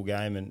 very simple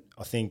game, and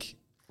I think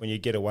when you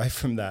get away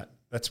from that,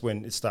 that's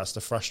when it starts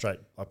to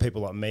frustrate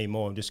people like me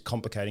more and just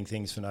complicating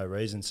things for no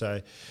reason. So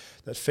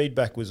that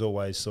feedback was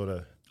always sort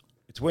of...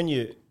 It's when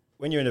you're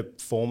in a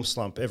form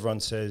slump,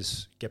 everyone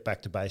says, get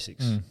back to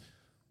basics.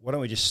 Why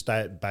don't we just stay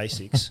at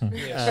basics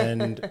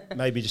and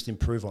maybe just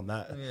improve on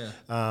that?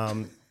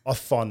 Yeah. I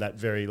find that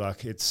very,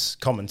 it's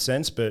common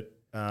sense, but...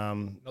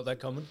 not that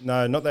common?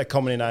 No, not that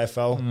common in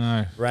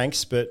AFL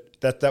ranks, but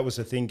that was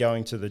the thing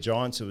going to the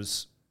Giants. It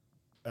was...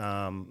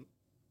 I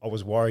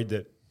was worried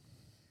that...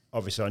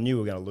 Obviously, I knew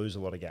we were going to lose a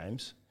lot of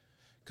games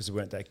because we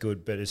weren't that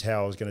good, but it's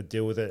how I was going to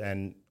deal with it,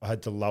 and I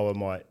had to lower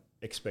my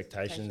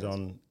expectations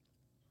on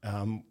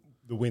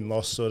the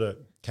win-loss sort of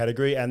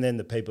category, and then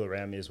the people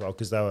around me as well,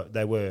 because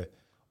they were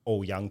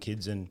all young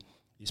kids, and...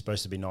 You're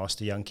supposed to be nice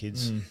to young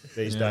kids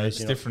these days.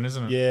 It's different,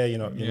 isn't it? Yeah, you're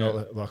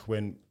not like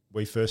when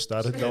we first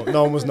started.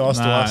 No one was nice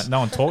to us. No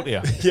one talked to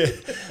you. Yeah,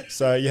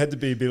 so you had to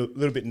be a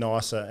little bit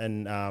nicer,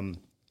 and a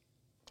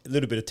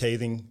little bit of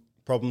teething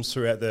problems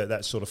throughout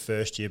that sort of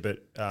first year.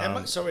 But how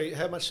much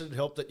did it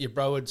help that your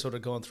bro had sort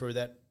of gone through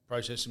that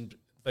process and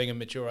being a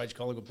mature age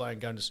Collingwood player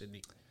and going to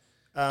Sydney?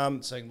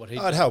 Seeing what he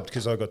it helped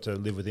because I got to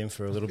live with him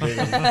for a little bit.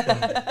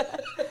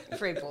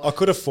 Free ball. I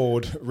could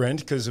afford rent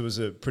because it was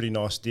a pretty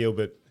nice deal,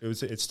 but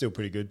it's still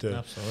pretty good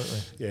to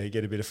you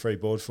get a bit of free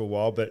board for a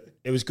while. But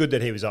it was good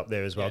that he was up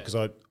there as well, because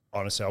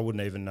I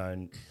wouldn't even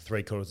known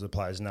 3/4 of the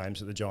players'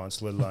 names at the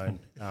Giants, let alone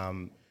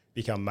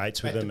become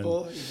mates with them.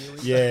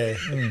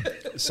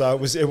 So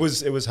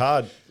it was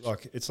hard.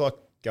 Like it's like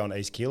going to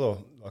East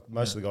Keilor. Like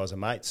most of the guys are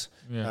mates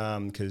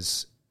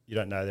because you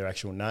don't know their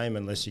actual name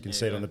unless you can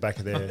see it on the back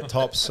of their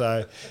tops.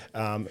 So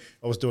I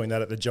was doing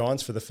that at the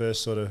Giants for the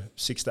first sort of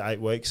 6 to 8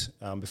 weeks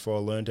before I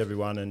learned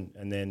everyone.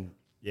 And then,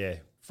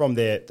 from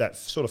there, that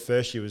sort of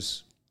first year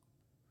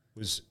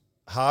was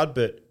hard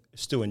but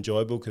still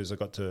enjoyable because I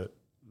got to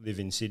live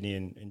in Sydney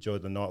and enjoy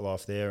the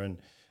nightlife there and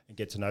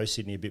get to know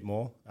Sydney a bit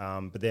more.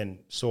 But then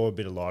saw a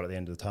bit of light at the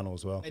end of the tunnel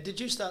as well. Did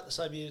you start the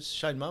same year as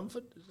Shane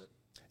Mumford?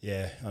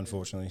 Yeah,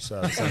 unfortunately.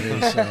 So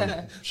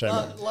Shane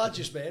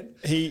largest man.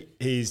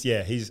 He's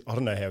I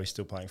don't know how he's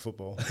still playing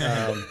football.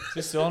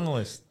 He's still on the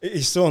list.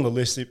 He's still on the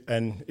list,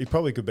 and he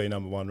probably could be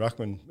number one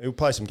ruckman. He'll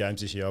play some games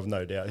this year, I've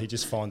no doubt. He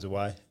just finds a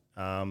way.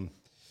 I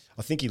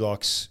think he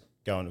likes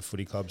going to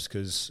footy clubs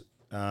because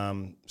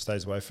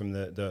stays away from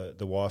the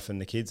wife and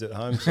the kids at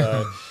home.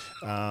 So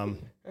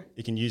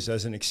he can use that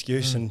as an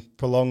excuse and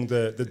prolong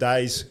the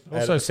days.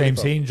 Also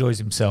seems he enjoys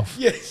himself.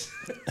 Yes.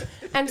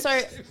 And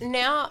so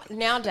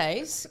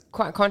nowadays,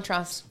 quite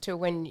contrast to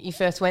when you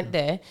first went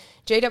there,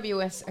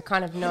 GWS are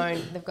kind of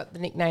known, they've got the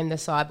nickname the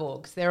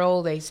Cyborgs. They're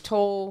all these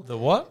tall... The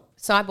what?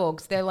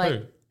 Cyborgs. They're like...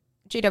 Who?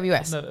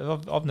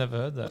 GWS. I've never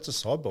heard that. What's a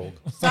cyborg?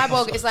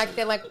 Cyborg is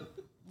they're like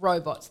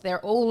robots. They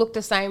all look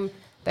the same.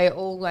 They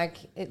all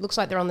it looks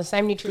like they're on the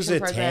same nutrition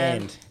program.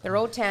 Tanned. They're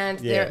all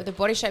tanned. Yeah. The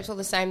body shape's all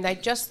the same. They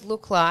just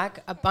look like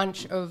a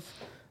bunch of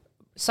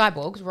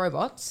cyborgs,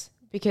 robots,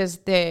 because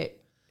they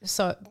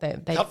cut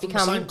from the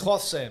same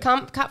cloth, Sam.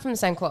 Cut from the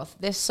same cloth.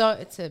 It's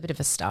a bit of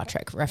a Star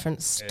Trek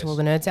reference to all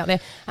the nerds out there.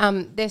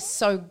 They're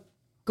so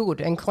good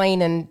and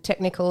clean and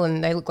technical,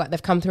 and they look like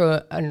they've come through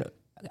an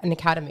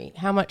academy.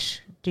 How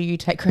much do you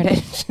take credit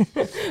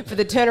for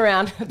the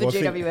turnaround of the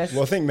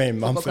GWS? I think me and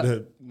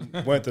Mumford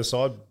weren't the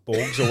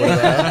cyborgs or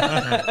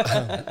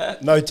whatever.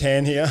 No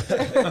tan here.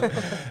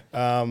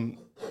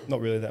 Not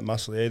really that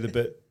muscly either,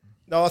 but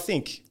no, I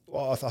think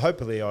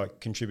hopefully I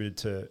contributed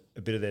to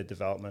a bit of their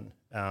development.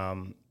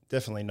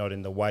 Definitely not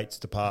in the weights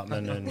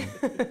department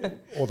and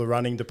or the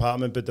running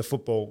department, but the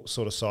football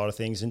sort of side of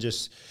things, and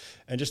just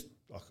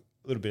like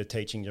a little bit of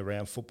teaching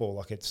around football.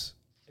 Like it's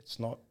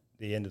not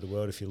the end of the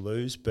world if you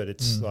lose, but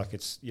it's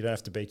you don't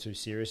have to be too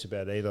serious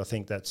about it either. I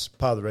think that's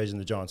part of the reason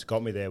the Giants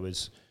got me there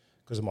was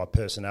because of my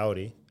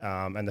personality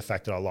and the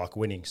fact that I like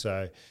winning.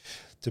 So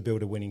to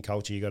build a winning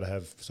culture, you got to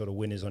have sort of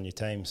winners on your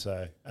team.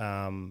 So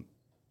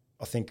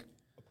I think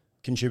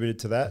contributed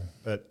to that,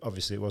 but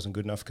obviously it wasn't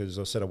good enough because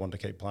I said I wanted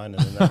to keep playing,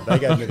 and then they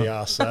gave me the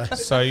arse.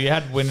 So you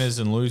had winners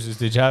and losers.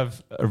 Did you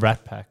have a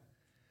rat pack?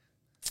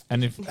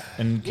 And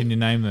can you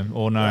name them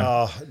or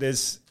no?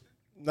 There's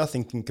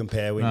nothing can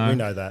compare. We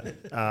know that.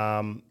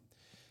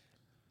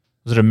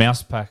 Was it a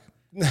mouse pack?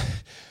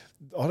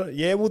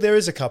 Well, there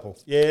is a couple.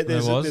 Yeah,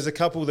 there's a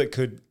couple that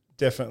could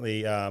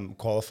definitely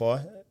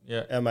qualify.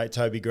 Yeah, our mate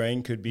Toby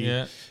Green could be.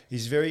 Yeah.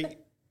 He's very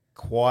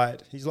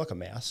quiet. He's like a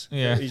mouse.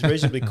 Yeah, he's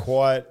reasonably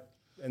quiet.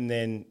 And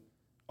then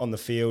on the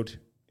field,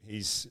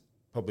 he's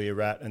probably a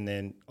rat. And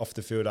then off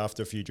the field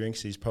after a few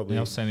drinks, he's probably...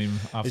 I'll send him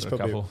after a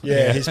couple.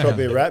 Yeah, he's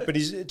probably a rat, but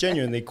he's a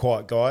genuinely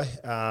quiet guy.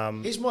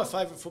 He's my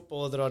favourite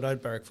footballer that I know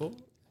barrack for.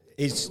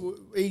 He's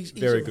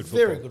very good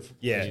footballer.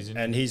 Yeah,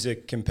 and he's a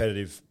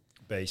competitive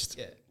beast.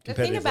 Yeah. The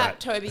thing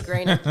about Toby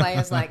Green and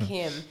players like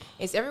him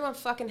is everyone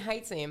fucking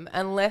hates him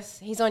unless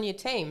he's on your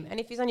team. And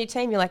if he's on your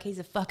team, you're like, he's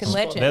a fucking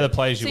legend. They're the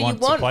players you want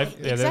to play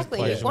for.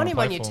 Exactly. You want him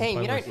on your team.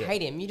 You don't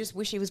hate him. You just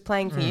wish he was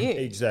playing for you.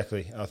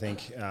 Exactly. I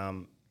think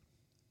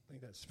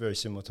that's very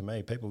similar to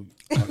me. People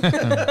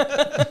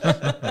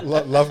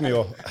love me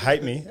or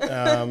hate me.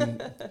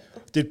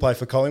 Did play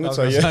for Collingwood,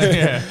 so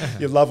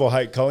you love or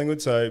hate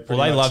Collingwood. So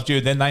they loved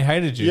you, then they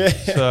hated you. Yeah,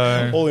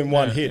 so all in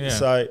one hit. Yeah.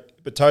 So,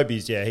 but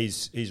Toby's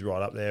he's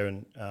right up there,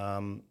 and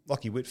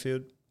Lockie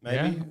Whitfield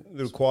maybe a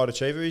little quiet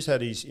achiever. He's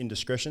had his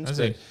indiscretions,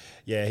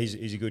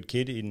 he's a good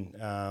kid.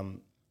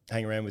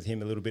 Hang around with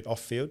him a little bit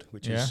off field,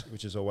 which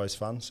is always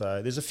fun.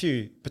 So there's a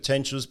few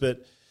potentials,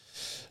 but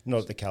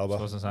not at the calibre.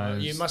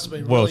 You must have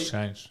been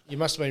You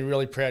must have been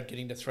really proud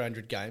getting to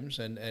 300 games,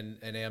 and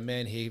our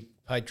man here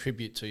paid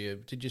tribute to you.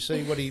 Did you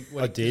see what he?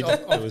 I did.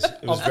 It was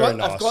very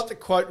nice. I've got the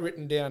quote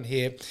written down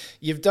here.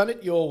 You've done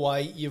it your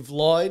way. You've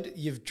lied.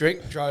 You've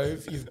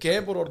drove. You've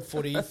gambled on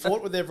footy.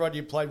 Fought with everyone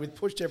you played with.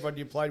 Pushed everyone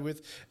you played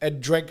with,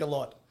 and drank a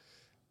lot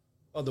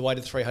on the way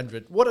to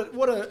 300.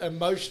 What an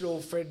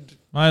emotional friend.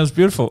 Mate, it was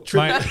beautiful.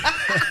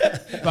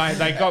 Mate,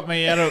 they got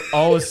me out of...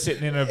 I was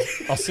sitting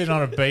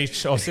on a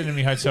beach. I was sitting in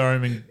my hotel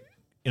room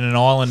in an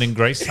island in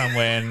Greece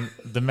somewhere, and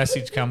the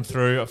message come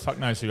through. Fuck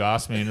knows who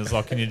asked me, and it was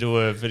like, can you do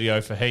a video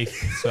for Heath?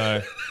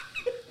 So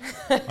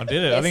I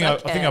did it.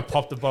 Yes, I think I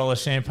popped a bottle of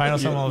champagne or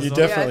something. You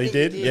definitely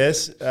did.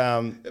 Yes. It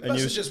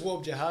must have just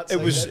warmed your heart. It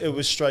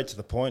was straight to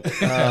the point.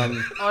 Honest.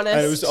 And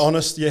it was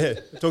honest. Yeah.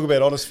 Talk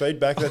about honest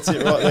feedback. That's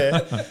it right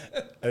there.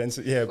 And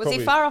so, was he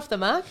far off the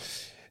mark?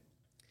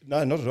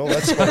 No, not at all.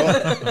 That's spot on.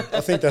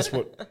 I think that's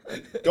what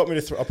got me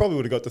to. I probably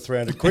would have got to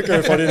 300 quicker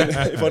if I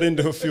didn't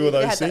do a few of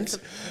those things.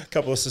 A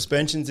couple of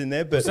suspensions in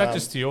there. But was that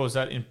just to you, or was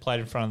that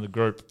played in front of the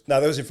group? No,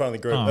 that was in front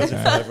of the group. That was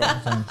in front of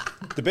everyone.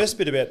 The best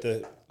bit about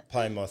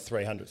playing my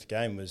 300th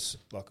game was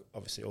like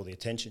obviously all the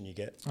attention you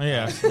get.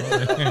 Yeah,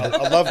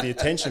 I love the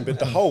attention, but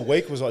the whole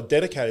week was like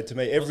dedicated to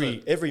me.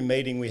 Every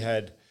meeting we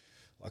had.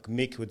 Like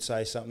Mick would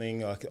say something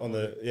like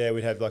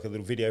we'd have like a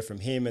little video from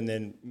him, and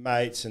then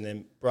mates, and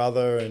then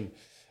brother, and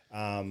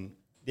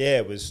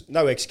it was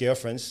no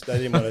ex-girlfriends. They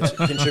didn't want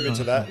to contribute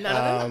to that.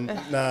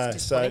 No.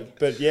 So,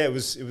 but yeah, it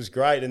was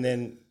great. And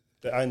then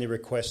the only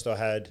request I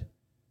had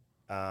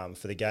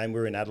for the game, we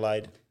were in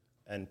Adelaide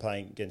and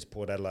playing against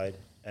Port Adelaide,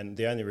 and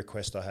the only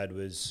request I had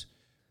was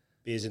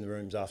beers in the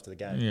rooms after the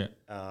game. Yeah.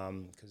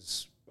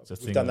 Because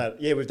we've done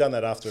that. Yeah, we've done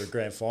that after a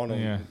grand final.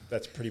 Yeah.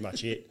 That's pretty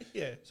much it.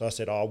 Yeah. So I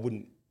said, I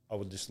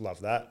would just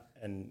love that,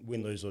 and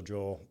win, lose or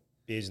draw,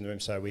 beers in the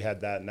room. So we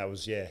had that, and that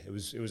was it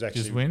was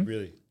actually just win?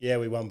 Really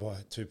we won by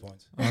 2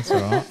 points. Oh, that's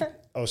all right.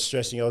 I was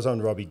stressing. I was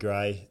on Robbie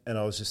Gray, and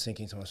I was just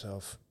thinking to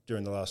myself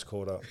during the last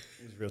quarter,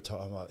 it was real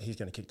tight. I'm like, he's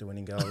going to kick the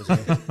winning goal against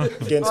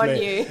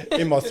me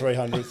in my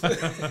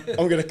 300th.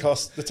 I'm going to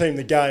cost the team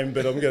the game,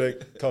 but I'm going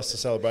to cost the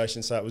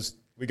celebration. So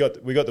we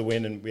got the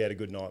win, and we had a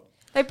good night.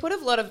 They put a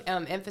lot of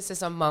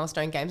emphasis on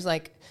milestone games,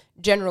 like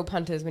general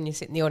punters when you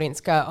sit in the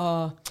audience go,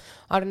 oh,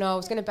 I don't know, I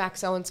was going to back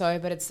so-and-so,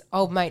 but it's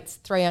old mate's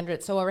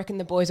 300, so I reckon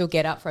the boys will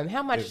get up for him.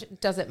 How much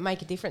does it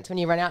make a difference when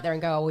you run out there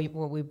and go,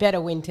 we better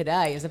win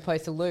today as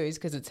opposed to lose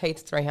because it's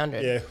Heath's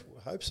 300? Yeah,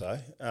 I hope so.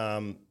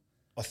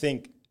 I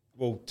think,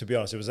 to be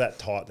honest, it was that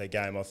tight, that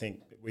game. I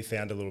think we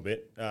found a little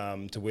bit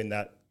to win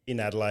that in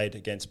Adelaide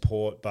against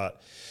Port,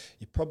 but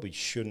you probably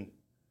shouldn't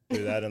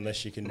do that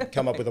unless you can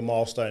come up with a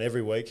milestone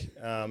every week,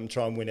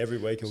 try and win every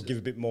week. It'll give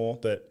a bit more,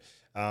 but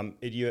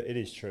it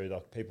is true.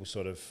 Like people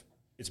sort of,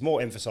 it's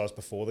more emphasised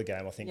before the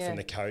game, I think, from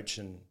the coach,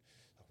 and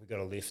we've got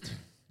to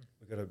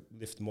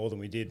lift more than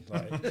we did.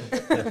 Like,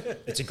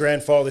 it's a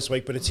grand final this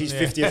week, but it's his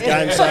 50th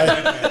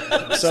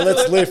game, so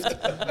let's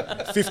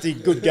lift 50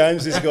 good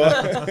games. This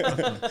guy.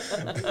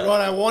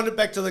 Right, I wind it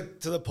back to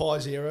the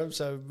Pies era.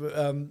 So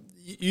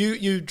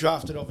you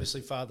drafted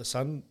obviously father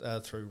son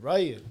through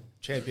Ray.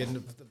 champion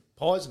of the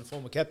Pies and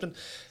former captain.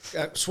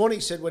 Swanee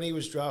said when he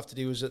was drafted,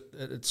 he was at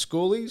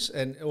schoolies,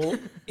 and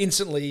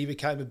instantly he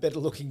became a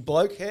better-looking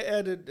bloke.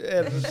 How did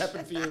it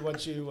happen for you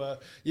once you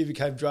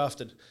became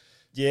drafted?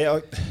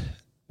 Yeah,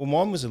 well,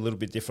 mine was a little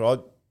bit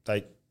different.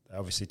 They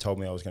obviously told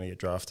me I was going to get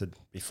drafted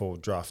before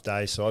draft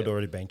day, so I'd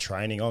already been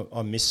training.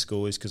 I missed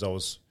schoolies because I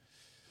was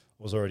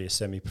already a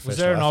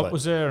semi-professional athlete.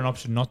 Was there an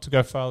option not to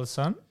go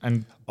father-son?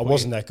 And I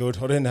wasn't that good.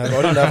 I didn't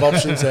have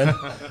options then.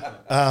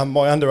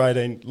 My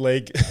under-18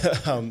 league,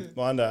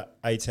 my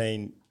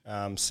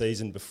under-18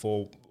 season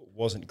before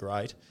wasn't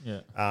great.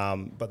 Yeah.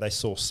 But they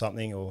saw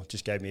something or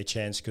just gave me a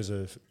chance because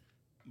of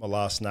my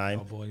last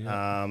name. Oh boy,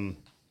 yeah.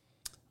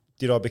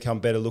 Did I become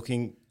better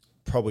looking?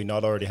 Probably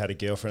not. I already had a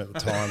girlfriend at the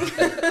time.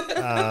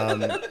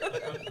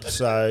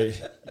 So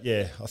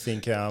yeah, I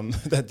think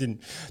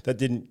that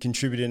didn't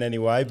contribute in any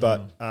way.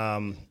 But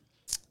I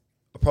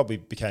probably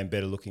became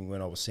better looking when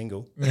I was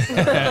single.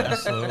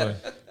 Absolutely.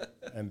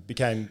 And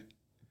became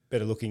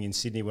better looking in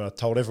Sydney when I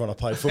told everyone I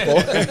played football.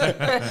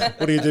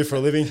 What do you do for a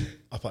living?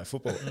 I play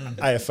football.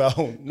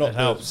 AFL, not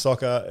the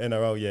soccer,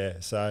 NRL, yeah.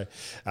 So,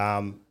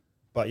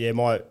 but yeah,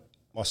 my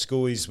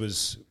schoolies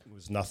was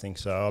nothing,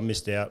 so I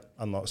missed out,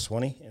 unlike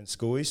Swanee and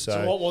schoolies.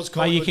 So what was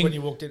Collingwood when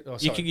you walked in? Oh,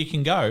 you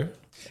can go.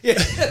 Yeah.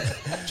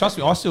 Trust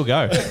me, I still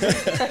go.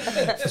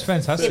 It's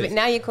fantastic. Yeah, but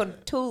now you're called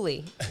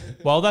Toolie.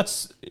 Well,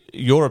 that's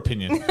your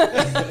opinion.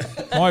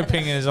 My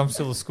opinion is I'm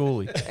still a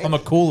schoolie. I'm a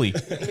coolie.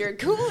 You're a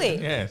coolie.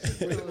 Yeah.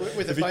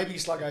 with a baby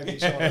slug over your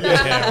shoulder.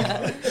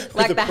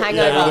 Like the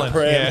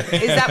hangover. Yeah.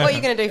 Is that what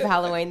you're going to do for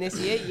Halloween this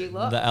year, you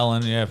lot? The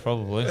Alan, yeah,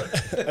 probably.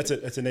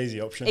 That's an easy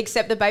option.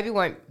 Except the baby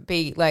won't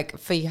be, like,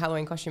 for your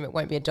Halloween costume, it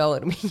won't be a doll.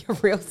 It'll be your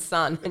real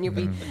son, and you'll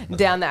be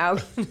down the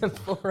alley at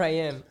 4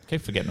 a.m.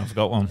 Keep forgetting I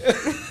forgot one.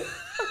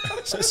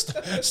 So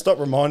stop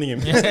reminding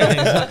him. Yeah,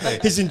 exactly.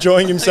 He's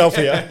enjoying himself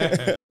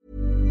here.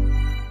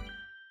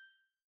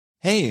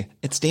 Hey,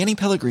 it's Danny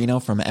Pellegrino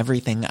from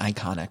Everything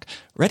Iconic.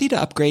 Ready to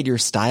upgrade your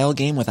style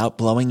game without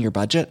blowing your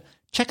budget?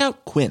 Check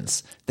out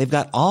Quince. They've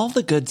got all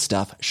the good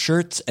stuff,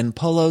 shirts and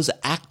polos,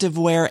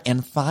 activewear,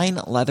 and fine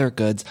leather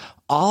goods,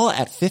 all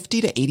at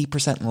 50 to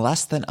 80%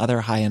 less than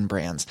other high-end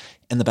brands.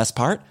 And the best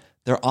part?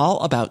 They're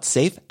all about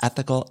safe,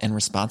 ethical, and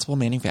responsible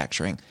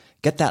manufacturing.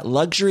 Get that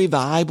luxury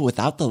vibe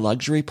without the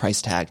luxury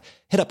price tag.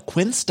 Hit up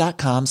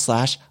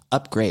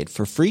quince.com/upgrade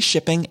for free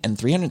shipping and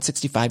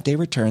 365-day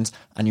returns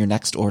on your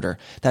next order.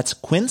 That's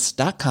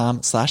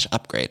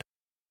quince.com/upgrade.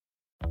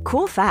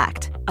 Cool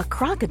fact, a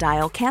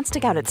crocodile can't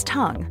stick out its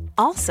tongue.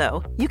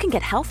 Also, you can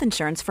get health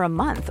insurance for a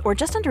month or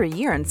just under a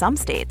year in some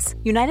states.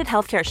 United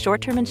Healthcare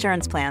short-term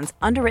insurance plans,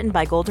 underwritten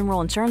by Golden Rule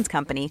Insurance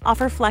Company,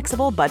 offer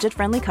flexible,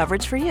 budget-friendly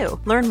coverage for you.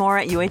 Learn more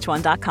at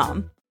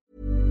uh1.com.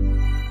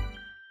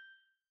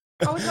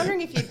 I was wondering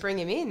if you'd bring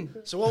him in.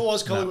 So what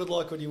was Collingwood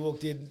like when you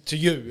walked in to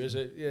you,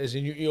 as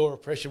in your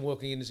impression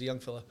walking in as a young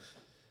fella?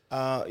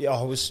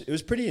 It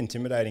was pretty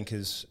intimidating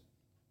because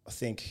I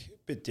think a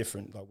bit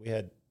different. Like we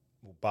had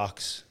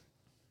Bucks,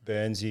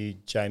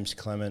 Burnsy, James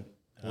Clement,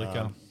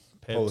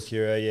 Paul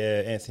Akira,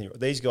 Anthony.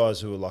 These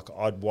guys who were like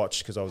I'd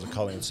watched because I was a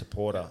Collingwood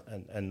supporter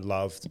and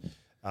loved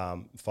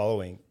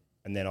following,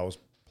 and then I was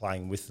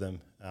playing with them.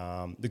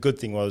 The good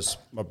thing was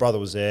my brother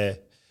was there,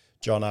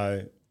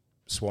 Jono,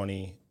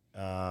 Swanee,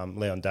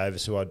 Leon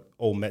Davis, who I'd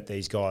all met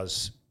these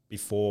guys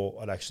before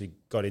I'd actually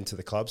got into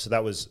the club. So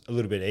that was a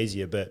little bit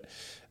easier. But,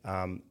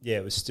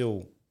 it was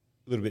still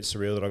a little bit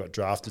surreal that I got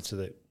drafted to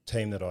the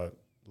team that I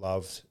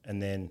loved.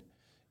 And then,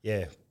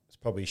 it's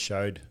probably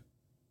showed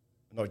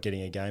not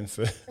getting a game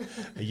for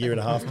a year and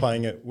a half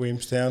playing at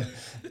Williamstown.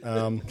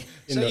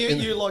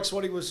 You like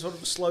Swanee was sort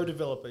of a slow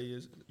developer?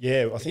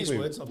 Yeah, I think we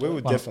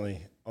were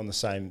definitely on the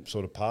same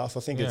sort of path. I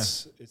think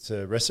it's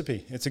a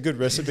recipe. It's a good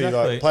recipe.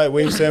 Exactly. Like play at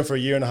Williamstown for a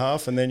year and a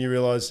half, and then you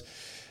realise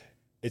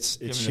it's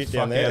shit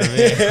down there.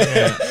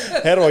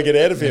 How do I get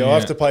out of here? I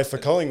have to play for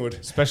Collingwood.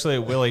 Especially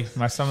at Willie.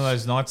 Some of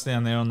those nights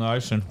down there on the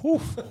ocean.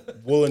 Whew.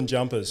 Woolen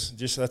jumpers.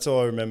 Just that's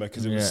all I remember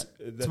because it was.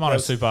 Tomato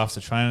soup after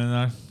training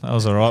though. That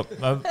was all right.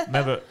 I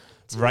remember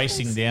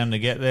racing down to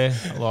get there,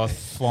 like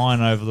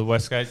flying over the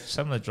West Gate.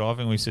 Some of the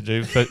driving we used to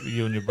do, but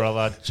you and your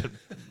brother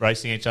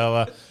racing each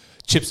other.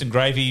 Chips and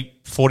gravy,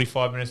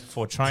 45 minutes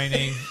before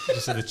training,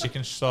 just at the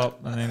chicken shop,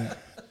 and then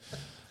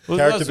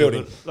character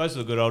building. Those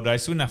were the good old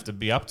days. We wouldn't have to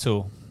be up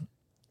till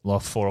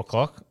like 4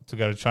 o'clock to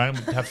go to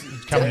training. We'd have to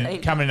come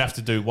in and have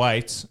to do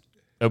weights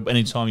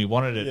any time you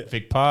wanted at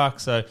Vic Park.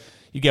 So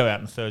you go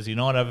out on Thursday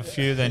night, have a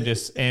few, then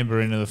just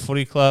amber into the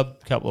footy club,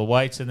 a couple of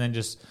weights, and then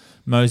just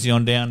mosey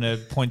on down to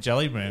Point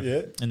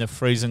Jellybrand in the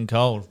freezing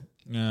cold.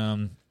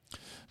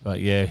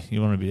 But yeah,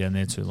 you want to be down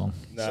there too long.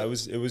 No,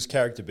 it was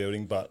character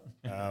building, but.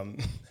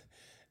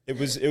 It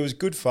was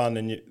good fun,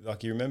 and you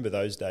remember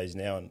those days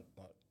now, and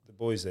like, the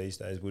boys these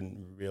days wouldn't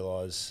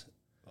realise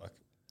like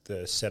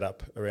the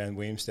setup around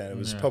Williamstown. It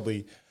was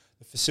probably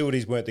the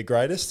facilities weren't the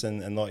greatest,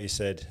 and like you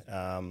said,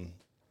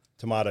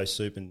 tomato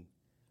soup and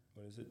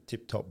what is it,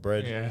 tip top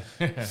bread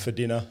for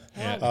dinner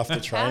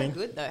after training. How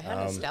good though? How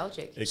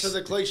nostalgic. So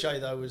the cliche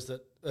though was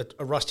that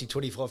a rusty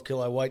 25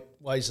 kilo weight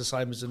weighs the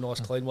same as a nice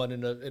clean one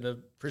in a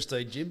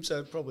pristine gym.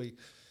 So probably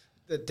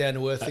that down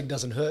to earth thing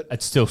doesn't hurt.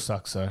 It still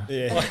sucks though.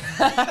 Yeah,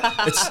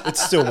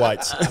 it's still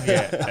weights.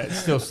 Yeah, it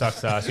still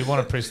sucks ass. You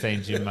want a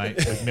pristine gym, mate,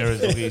 with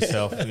mirrors of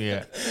yourself.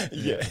 Yeah,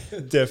 Yeah,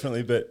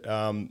 definitely. But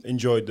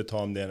enjoyed the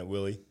time down at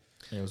Willie.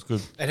 yeah, it was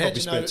good. And how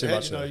Probably spent too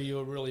much you know there. you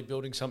were really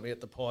building something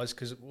at the Pies?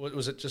 Because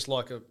was it just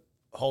like a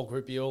whole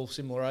group of you all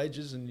similar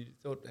ages, and you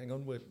thought, hang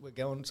on, we're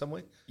going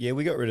somewhere? Yeah,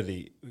 we got rid of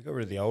the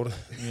older.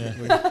 Yeah,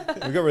 we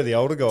got rid of the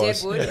older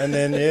guys, Deadwood. and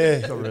then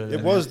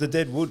it was the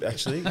Deadwood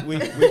actually. We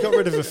got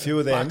rid of a few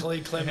of them.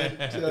 Buckley, Clement,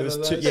 It was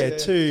 2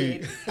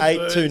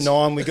 8, 2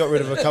 9. We got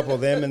rid of a couple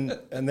of them,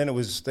 and then it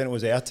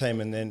was our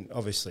team, and then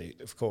obviously,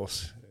 of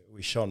course,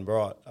 we shone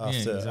bright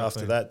after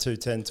exactly. that 2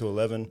 10 to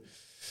 11.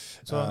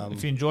 So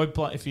if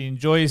you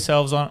enjoy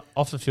yourselves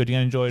off the field, you're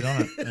going to enjoy it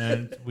on it,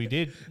 and we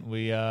did.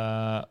 We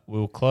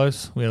were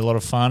close. We had a lot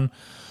of fun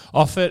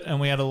off it, and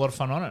we had a lot of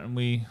fun on it, and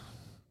we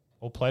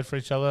all played for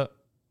each other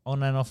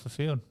on and off the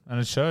field, and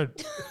it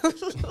showed.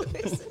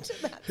 Listen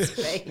to that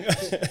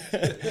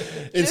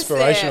speech.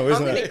 Inspirational,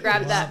 Just isn't there. I'm going it? to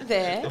grab that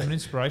there. I'm an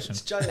inspiration.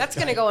 That's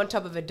going to go on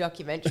top of a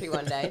documentary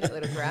one day, that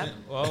little grab.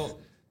 Well,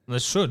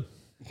 it should.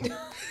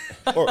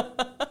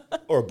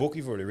 Or a book.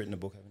 You've already written a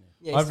book, haven't you?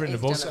 Yeah, I've written a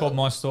he's book. It's done called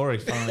My Story.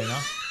 Funnily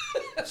enough,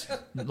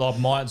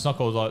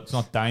 it's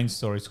not Dane's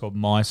story. It's called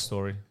My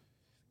Story.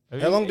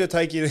 How long did it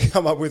take you to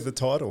come up with the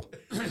title?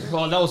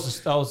 Well, that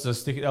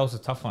was a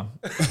tough one.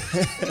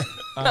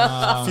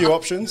 A few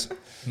options.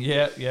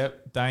 Yeah.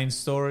 Dane's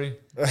story,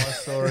 my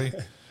story.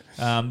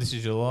 This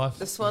is your life.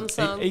 The swan Are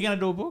song. you going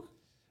to do a book?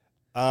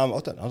 I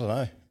don't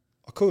know.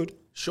 I could.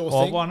 Sure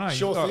Oh, thing. why not?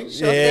 Sure You've thing.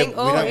 Sure Yeah, thing. we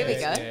Oh, don't- here we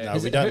go. No,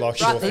 we don't like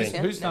Write sure these things.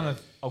 down. Who's done it?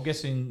 I'm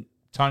guessing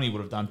Tony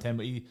would have done 10,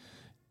 but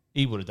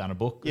he would have done a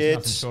book. Yeah, There's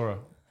nothing surer.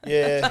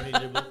 Yeah,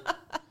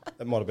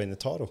 that might have been the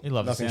title. He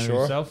loves Nothing the sound of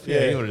surer. himself.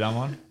 Yeah, he would have done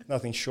one.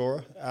 Nothing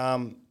surer.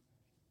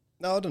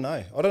 No, I don't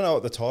know. I don't know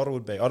what the title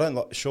would be. I don't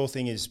like. Sure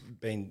thing is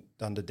been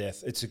done to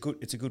death. It's a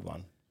good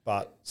one.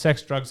 But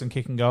Sex, drugs, and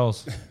kicking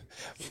goals.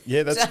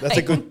 yeah, that's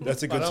a good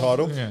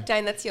title. Yeah.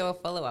 Dane, that's your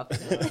follow-up.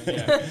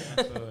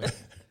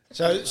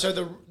 So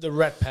the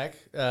Rat Pack,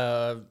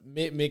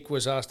 Mick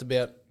was asked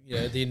about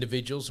the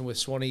individuals, and with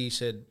Swanee he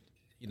said,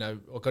 I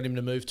got him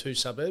to move 2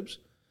 suburbs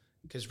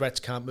because rats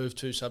can't move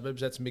 2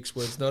 suburbs. That's Mick's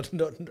words, not.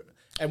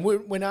 And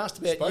when asked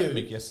about Spoke you, to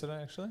Mick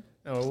yesterday, actually.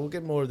 oh, we'll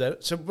get more of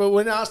that. So, but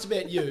when asked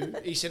about you,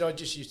 he said, "I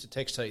just used to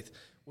text Heath."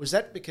 Was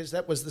that because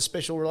that was the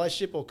special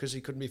relationship, or because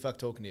he couldn't be fucked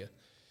talking to you?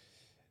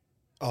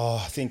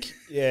 Oh, I think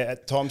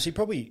at times he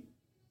probably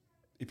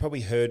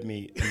heard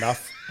me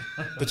enough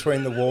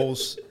between the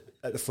walls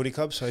at the footy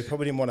club, so he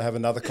probably didn't want to have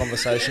another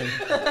conversation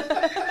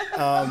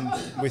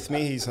with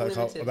me. He's like,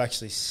 I'm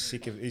actually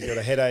sick of. He's got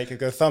a headache. I've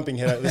got a thumping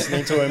headache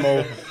listening to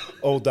him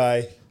all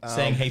day.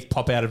 Seeing Heath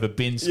pop out of a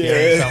bin,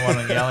 scaring someone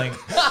and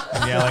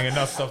yelling and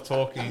not stop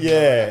talking.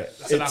 Yeah,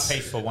 It's enough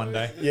Heath for one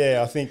day.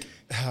 Yeah, I think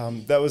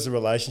that was the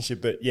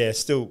relationship. But yeah,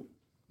 still,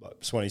 like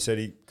Swanee said,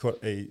 he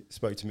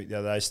spoke to Mick the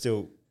other day.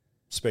 Still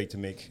speak to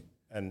Mick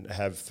and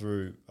have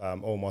through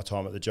all my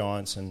time at the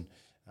Giants, and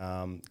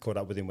caught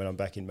up with him when I'm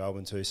back in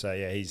Melbourne too. So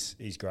yeah,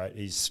 he's great.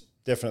 He's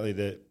definitely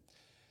the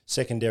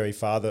secondary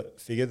father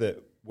figure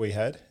that we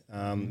had.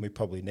 We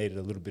probably needed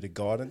a little bit of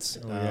guidance.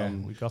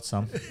 We got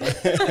some.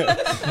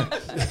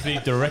 Pretty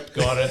direct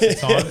guidance at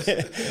times.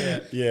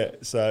 Yeah.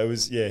 So it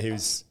was. Yeah, he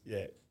was.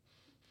 Yeah.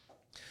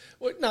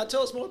 Well, no,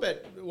 tell us more about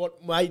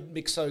what made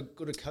Mick so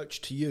good a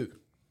coach to you.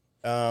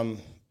 I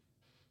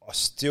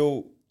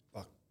still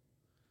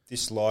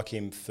dislike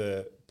him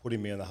for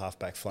putting me on the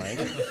halfback flank.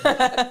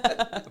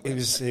 He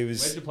was. Where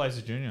did you play as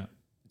a junior?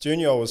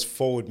 Junior, I was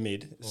forward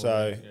mid.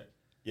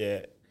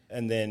 Yeah.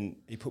 And then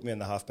he put me on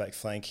the halfback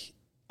flank.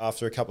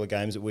 After a couple of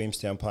games at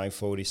Williamstown playing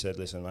forward, he said,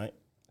 "Listen, mate,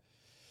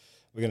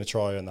 we're going to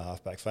try you on the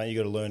halfback flank. You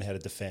got to learn how to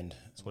defend."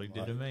 That's what he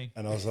did to me.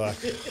 And I was like,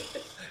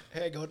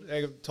 Hang on,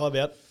 time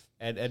out.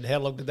 And how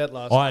long did that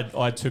last?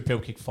 I had 2 people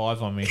kick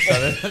 5 on me, so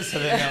then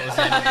that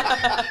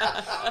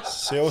was it.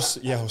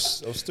 "See, I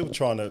was still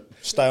trying to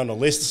stay on the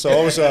list, so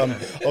I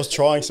was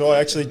trying. So I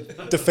actually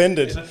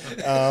defended."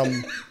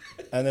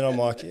 And then I'm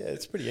like, yeah,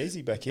 it's pretty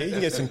easy back here. You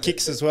can get some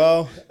kicks as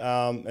well,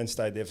 and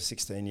stayed there for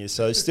 16 years.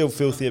 So still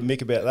filthy at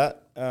Mick about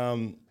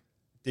that.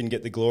 Didn't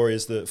get the glory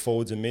as the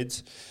forwards and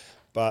mids.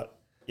 But,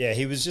 yeah,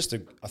 he was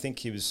I think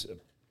he was a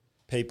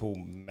people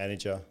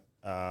manager,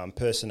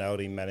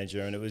 personality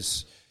manager. And it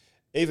was,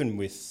 even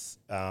with,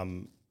 I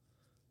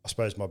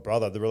suppose, my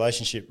brother, the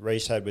relationship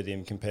Reece had with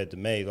him compared to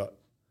me, like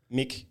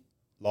Mick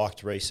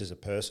liked Reece as a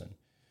person,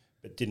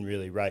 but didn't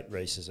really rate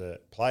Reece as a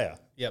player.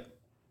 Yep.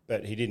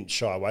 But he didn't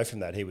shy away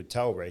from that. He would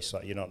tell Reece,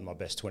 like, you're not in my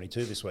best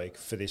 22 this week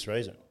for this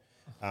reason.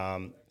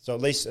 So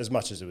at least, as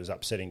much as it was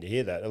upsetting to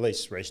hear that, at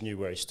least Reece knew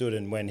where he stood.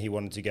 And when he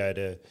wanted to go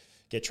to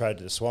get traded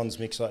to the Swans,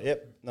 Mick's like,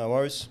 yep, no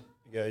worries.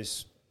 He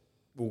goes,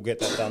 we'll get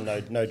that done,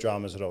 no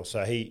dramas at all.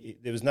 So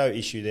there was no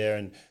issue there,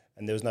 and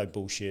there was no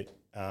bullshit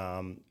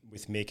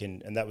with Mick,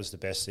 and that was the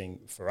best thing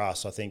for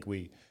us. I think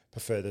we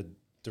prefer the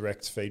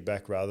direct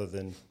feedback rather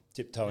than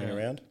tiptoeing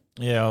around.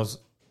 Yeah, I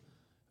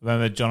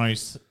remember John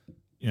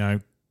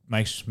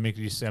make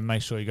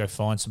sure you go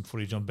find some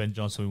footage on Ben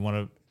Johnson. We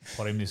want to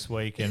plot him this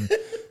week. And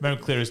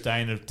remember, clear as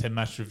day in a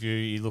 10-match review,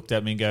 he looked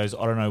at me and goes,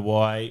 I don't know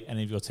why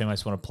any of your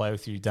teammates want to play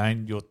with you,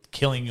 Dane. You're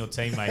killing your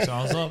teammates. And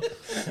I was like,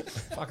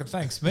 fucking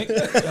thanks, Mick.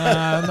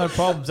 No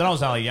problems. And I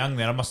was only young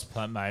then. I must have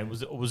played,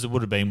 mate. It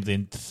would have been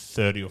within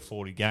 30 or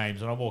 40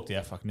 games. And I walked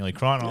out fucking nearly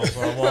crying. I was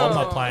like, well, I'm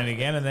not playing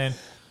again. And then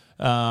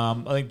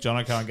I think John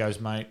O'Connor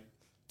goes, mate,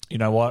 you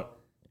know what?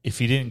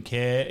 If you didn't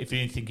care, if you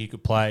didn't think you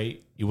could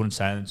play, you wouldn't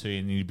say anything to you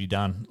and you'd be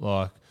done.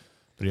 But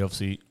he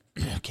obviously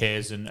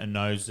cares and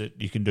knows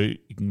that you can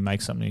make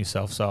something of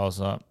yourself. So I was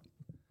like,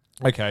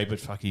 okay,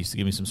 but fuck, he used to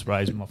give me some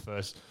sprays in my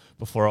first,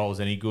 before I was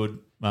any good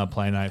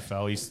playing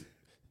AFL.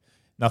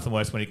 Nothing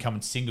worse when he'd come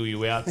and single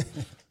you out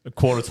a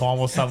quarter time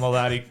or something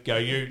like that. He'd go,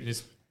 you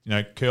just,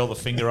 curl the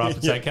finger up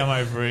and say, come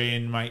over here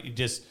and mate,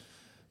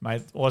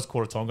 what's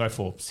quarter time go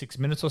for? 6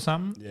 minutes or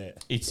something? Yeah.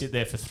 He'd sit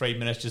there for 3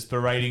 minutes just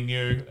berating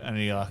you, and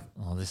you're like,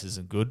 oh, this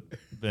isn't good.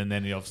 And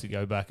then he'd obviously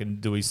go back and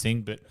do his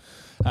thing. But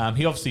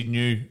he obviously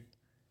knew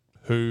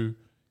who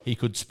he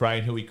could spray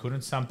and who he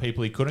couldn't. Some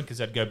people he couldn't because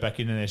they'd go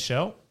back into their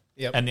shell.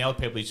 Yep. And the other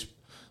people,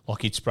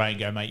 he'd spray and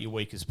go, mate, you're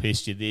weak as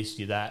piss, you're this,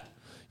 you're that.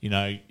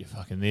 You're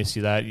fucking this,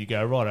 you're that. You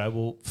go, righto,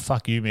 well,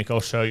 fuck you, Mick.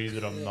 I'll show you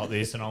that I'm not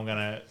this and I'm going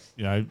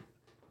to,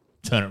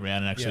 turn it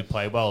around and actually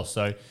play well.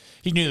 So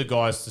he knew the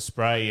guys to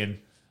spray and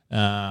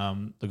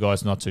the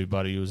guys not to,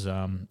 but he was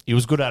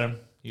good at him.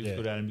 He was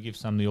good at him. He gives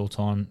some of the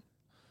all-time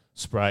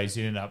sprays.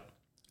 He'd end up,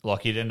 I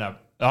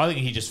think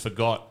he just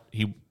forgot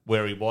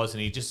where he was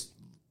and he just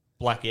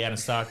black out and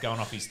start going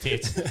off his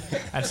tits.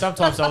 And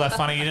sometimes all that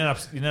funny, you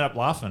end up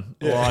laughing.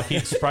 Or like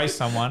he'd spray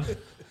someone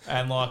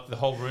and like the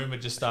whole room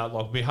would just start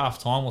like be half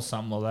time or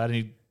something like that and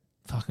he'd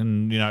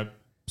fucking,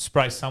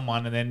 spray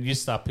someone and then you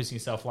just start pissing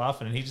yourself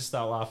laughing and he'd just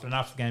start laughing and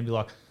after the game be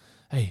like,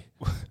 hey,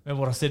 remember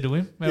what I said to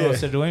him? Remember what I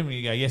said to him? And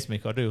you go, yes,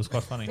 Mick, I do. It was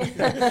quite funny.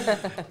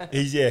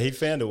 He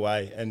found a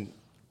way and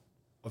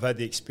I've had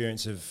the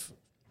experience of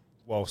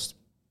whilst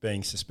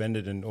being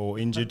suspended or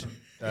injured,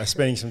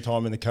 spending some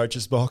time in the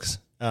coach's box.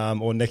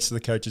 Or next to the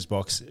coach's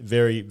box,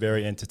 very,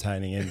 very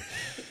entertaining. And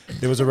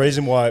there was a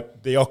reason why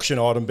the auction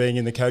item being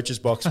in the coach's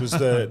box was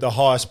the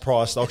highest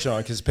priced auction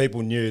item because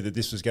people knew that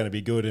this was going to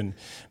be good and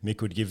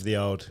Mick would give the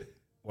old,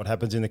 what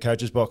happens in the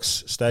coach's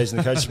box stays in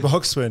the coach's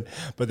box.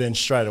 But then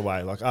straight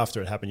away, like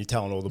after it happened, you're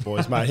telling all the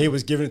boys, mate, he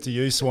was giving it to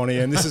you, Swanee,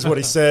 and this is what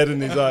he said.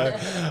 And he's like,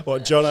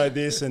 what, Jono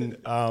this? And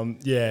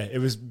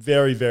it was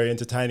very, very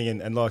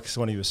entertaining. And like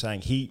Swanee was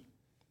saying, he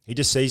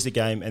just sees the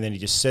game and then he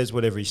just says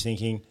whatever he's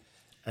thinking.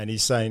 And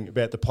he's saying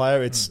about the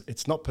player,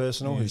 it's not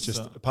personal. It's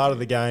just a part of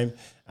the game.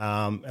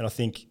 And I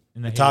think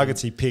the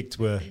targets he picked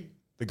were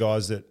the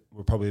guys that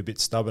were probably a bit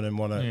stubborn and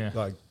want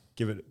to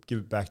give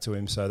it back to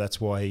him. So that's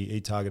why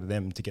he targeted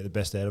them to get the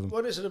best out of them.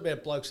 What is it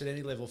about blokes at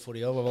any level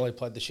footy? I've only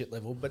played the shit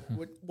level, but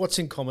what's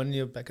in common?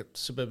 You're back at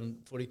suburban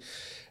footy.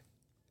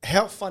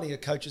 How funny are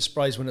coaches'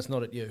 sprays when it's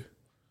not at you?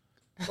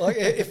 Like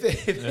if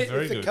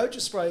the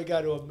coach's spray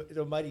go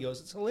to a mate of yours,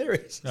 it's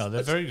hilarious. No,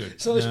 they're very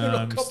good. So you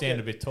stand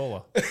a bit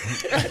taller.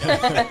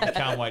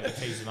 Can't wait to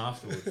tease them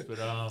afterwards.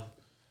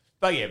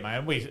 But yeah,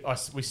 man, I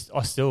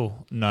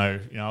still know.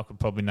 I could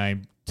probably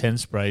name 10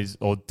 sprays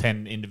or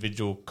 10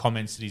 individual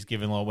comments that he's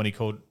given, like when he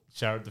called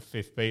Sharrod the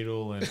fifth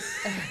Beatle, and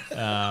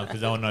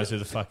because no one knows who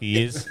the fuck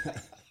he is.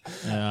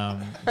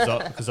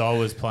 Because I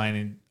was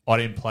playing I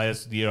didn't play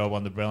this the year I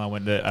won the Brownlow. I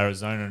went to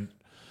Arizona and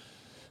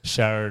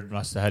Sharrod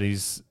must have had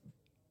his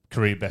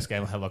career best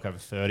game. I had like over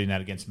 30 and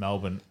that against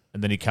Melbourne.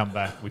 And then he come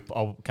back.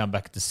 I'll come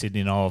back to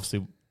Sydney and I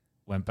obviously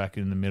went back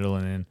in the middle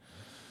and then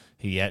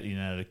he had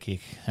a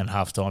kick and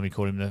half time he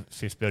called him the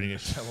fifth building. He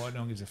goes, why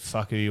no one gives a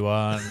fuck who you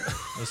are? And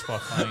it was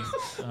quite funny.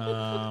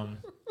 A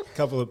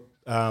couple of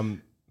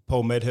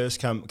Paul Medhurst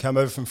come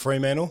over from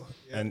Fremantle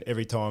and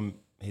every time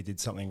he did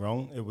something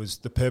wrong, it was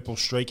the purple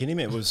streak in him.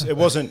 It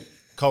wasn't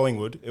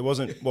Collingwood. It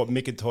wasn't what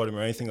Mick had taught him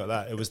or anything like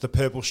that. It was the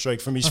purple streak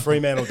from his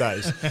Fremantle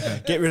days.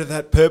 Get rid of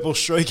that purple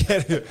streak. So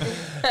it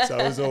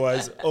was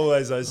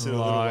always those sort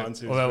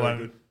of little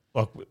ones.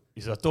 Like,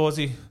 he's like,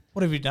 Dawsey,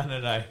 what have you done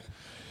today?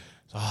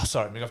 Oh,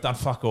 sorry, Mick, I've done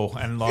fuck all.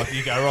 And like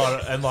you go,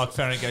 right, and like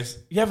Farron goes,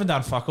 you haven't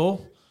done fuck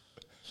all.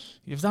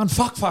 You've done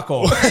fuck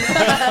all.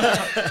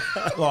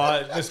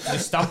 Like,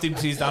 just stumped him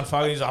till he's done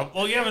fuck all. He's like,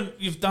 well,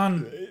 you've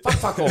done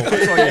fuck all.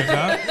 That's what you've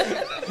done.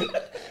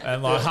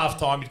 And like half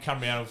time, he'd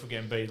come around and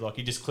forget beat. Like,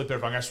 he'd just clip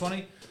everyone and go,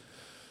 Swanee,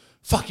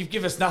 fuck, you've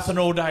given us nothing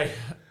all day.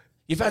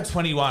 You've had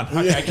 21.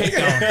 Okay, keep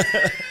going.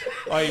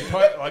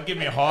 Like, give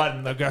me a hide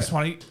and they'll go,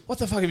 Swanee, what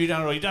the fuck have you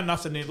done? Or you've done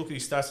nothing. And you look at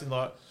his stats and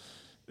like,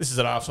 this is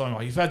at half time.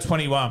 Like, you've had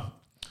 21.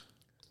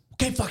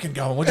 Keep fucking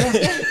going, would you?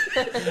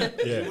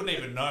 You wouldn't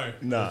even know.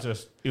 No.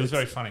 It was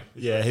very funny.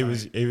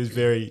 He's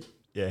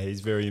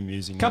very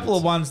amusing. A couple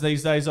of ones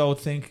these days, I would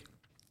think,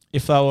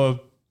 if they were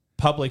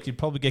public, you'd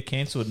probably get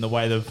cancelled in the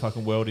way the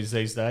fucking world is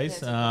these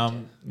days.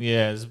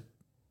 There's a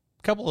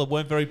couple that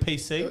weren't very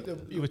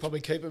PC. You would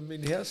probably keep them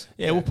in-house?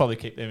 Yeah, we'll probably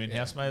keep them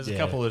in-house, mate. There's a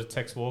couple of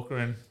Tex Walker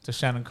and to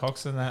Shannon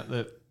Cox and that.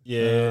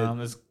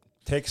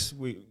 Tex,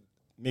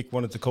 Mick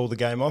wanted to call the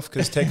game off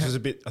because Tex was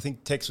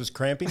Tex was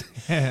cramping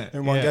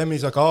in one game. And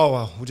he's like, oh,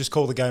 well, we'll just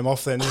call the game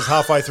off then. This is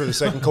halfway through the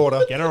second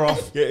quarter. Get her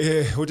off.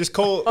 Yeah, we'll just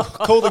call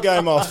the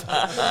game off.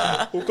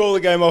 We'll call the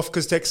game off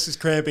because Tex is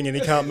cramping and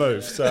he can't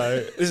move.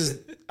 So this is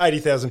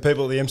 80,000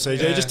 people at the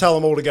MCG. Yeah. Just tell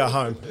them all to go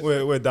home.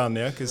 We're done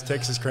now because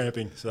Tex is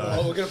cramping. So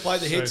we're going to play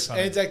the hits.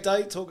 Funny. Anzac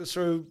Day, talk us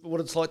through what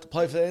it's like to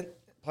play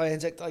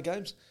Anzac Day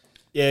games.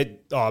 Yeah,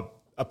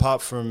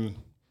 apart from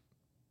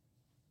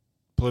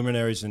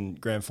preliminaries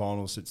and grand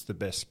finals, it's the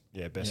best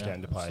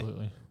game to play.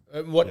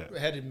 Absolutely.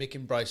 How did Mick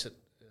embrace it?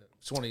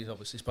 Swanee's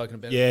obviously spoken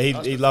about. Yeah,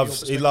 he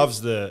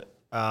loves the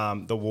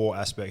war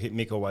aspect.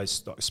 Mick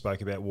always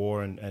spoke about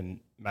war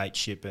and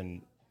mateship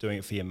and doing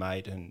it for your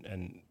mate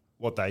and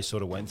what they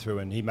sort of went through.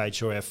 And he made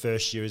sure our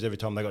first years, every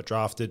time they got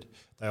drafted,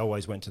 they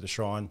always went to the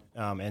shrine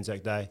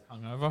Anzac Day.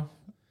 Hungover?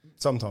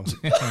 Sometimes.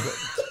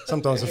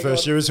 Sometimes the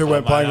first years who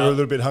weren't playing were a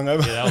little bit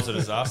hungover. Yeah, that was a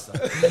disaster.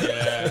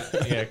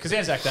 yeah. Because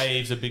Anzac Day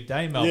Eve's a big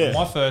day in Melbourne. Yeah.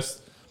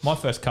 My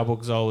first couple,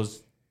 because I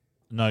was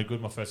no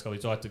good, my first couple,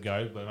 I had to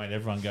go, but I made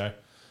everyone go.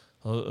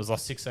 It was like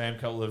 6 a.m.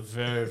 couple of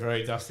very,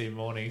 very dusty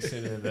mornings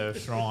sitting in the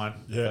shrine.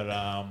 Yeah.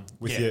 But,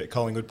 with your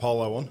Collingwood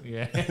polo on.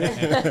 Yeah.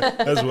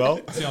 As well.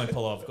 It's the only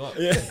polo I've got.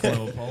 Yeah.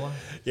 Collingwood polo.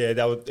 Yeah,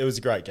 it was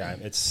a great game.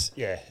 It's,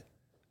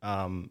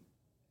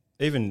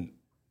 even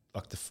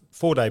like the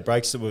 4-day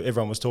breaks that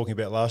everyone was talking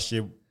about last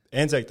year,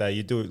 Anzac Day,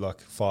 you do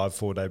like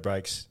 4-day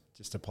breaks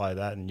just to play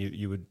that, and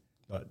you would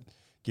like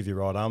give your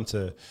right arm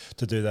to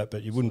do that,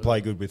 but you wouldn't play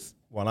good with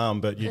one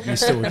arm, but you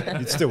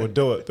still would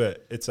do it.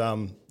 But it's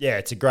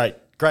it's a great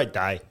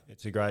day.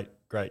 It's a great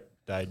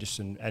day,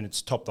 and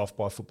it's topped off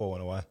by football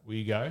in a way. Will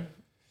you go?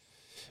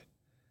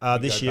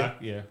 This year, back?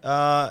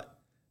 Yeah.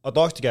 I'd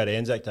like to go to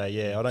Anzac Day.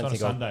 Yeah, I don't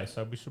think Sunday,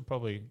 so we should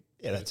probably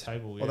that's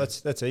table. Well,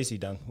 that's easy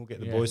done. We'll get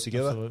the boys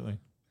together. Absolutely.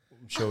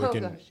 I'm sure we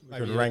can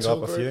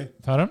wrangle up a few.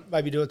 Pardon?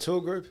 Maybe do a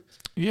tour group.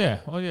 Yeah.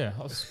 Oh, yeah.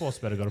 I sports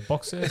better got a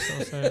box there.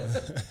 So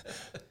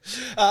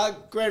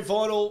grand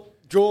final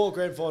draw,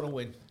 grand final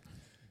win.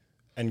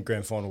 And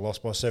grand final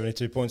lost by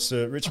 72 points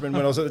to Richmond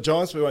when I was at the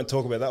Giants. We won't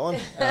talk about that one.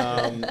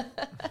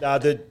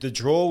 The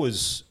draw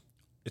was,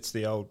 it's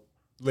the old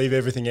leave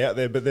everything out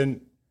there, but then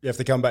you have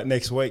to come back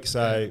next week,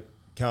 so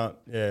can't.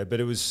 Yeah,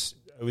 but it was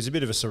a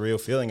bit of a surreal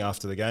feeling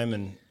after the game,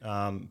 and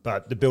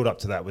but the build up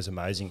to that was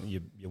amazing.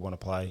 You want to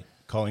play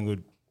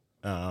Collingwood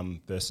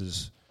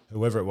versus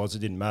whoever it was, it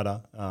didn't matter.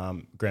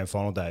 Grand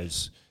final day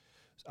is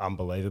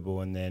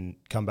unbelievable, and then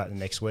come back the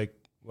next week.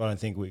 I don't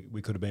think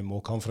we could have been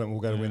more confident we'll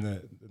go to win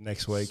the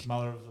next week.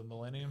 Smother of the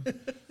millennium.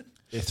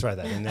 Yeah, throw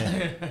that in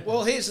there.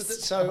 Well, here's the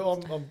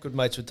so I'm good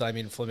mates with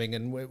Damien Fleming,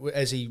 and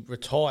as he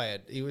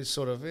retired, he was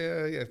sort of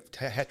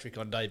hat-trick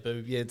on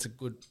debut. Yeah, it's a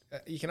good.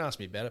 You can ask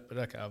me about it, but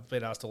okay, I've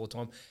been asked all the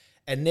time.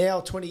 And now,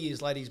 20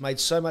 years later, he's made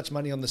so much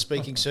money on the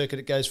speaking circuit.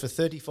 It goes for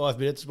 35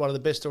 minutes. It's one of the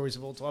best stories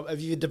of all time.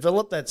 Have you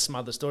developed that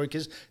Smother story?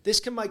 Because this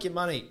can make you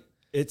money.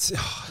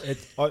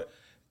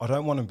 I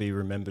don't want to be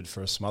remembered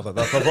for a smother.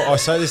 I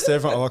say this to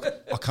everyone. I'm like,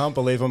 I can't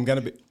believe I'm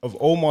going to be, of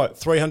all my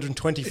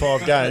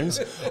 325 games,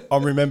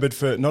 I'm remembered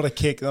for not a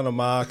kick, not a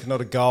mark,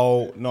 not a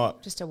goal,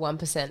 not... Just a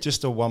 1%.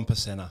 Just a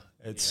 1%er.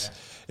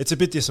 It's a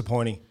bit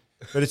disappointing,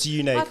 but it's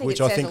unique,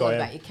 which I think I am.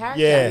 About your character.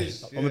 Yeah,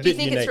 I'm a bit Do you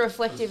think unique. it's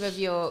reflective of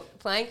your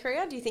playing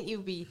career? Do you think you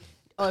would be,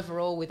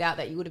 overall, without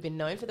that, you would have been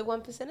known for the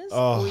 1%ers?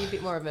 Or were you a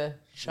bit more of a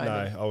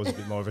showman? No, I was a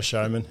bit more of a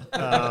showman.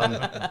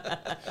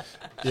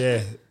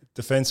 Yeah.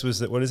 Defence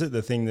was what is it?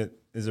 The thing that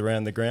is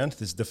around the ground.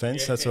 This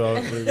defence. That's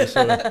what we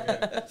sort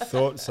of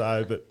thought.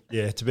 So, but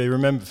yeah, to be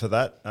remembered for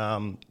that.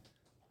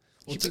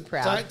 You'd be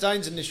proud.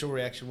 Dane's initial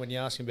reaction when you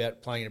asked him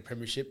about playing in a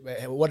premiership,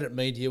 what did it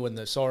mean to you when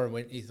the siren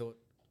went? He thought,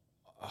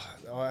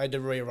 I had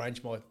to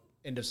rearrange my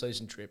end of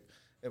season trip.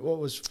 What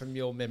was from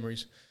your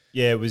memories?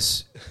 Yeah, it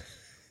was.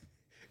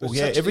 Well,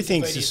 yeah,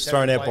 everything's just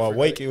thrown out by a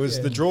week. It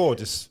was the draw,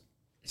 just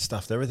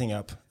stuffed everything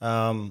up.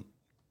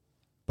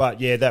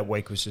 But yeah, that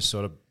week was just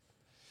sort of.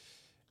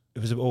 It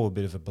was all a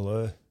bit of a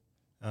blur.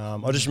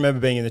 I just remember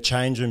being in the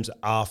change rooms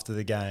after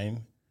the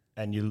game,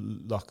 and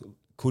you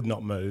could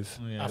not move.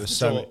 Yeah.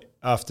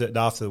 After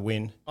the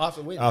win.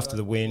 After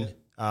the win.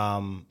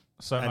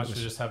 So much for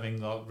just having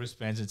the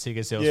wristbands and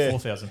tickets. There was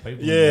 4,000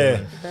 people.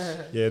 Yeah,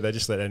 yeah. They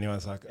just let anyone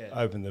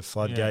open the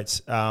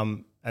floodgates.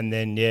 And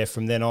then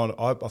from then on,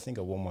 I think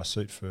I wore my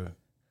suit for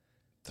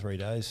 3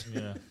 days.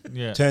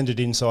 Yeah. Turned it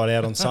inside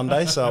out on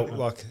Sunday,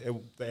 so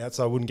the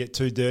outside wouldn't get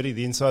too dirty,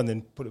 the inside, and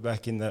then put it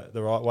back in the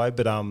right way.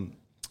 But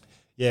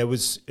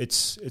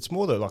it's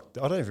more that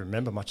I don't even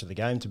remember much of the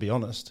game, to be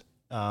honest.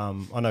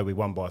 I know we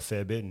won by a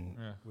fair bit and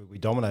we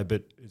dominated,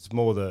 but it's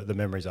more the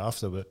memories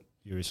after that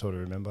you sort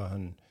of remember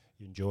and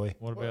you enjoy.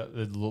 What about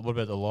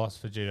the loss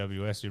for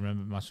GWS? Do you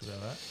remember much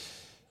about that?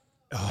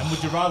 And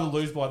would you rather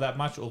lose by that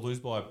much or lose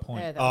by a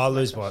point?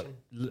 Lose by.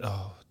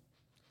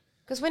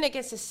 Because when it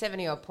gets to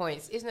 70-odd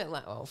points, isn't it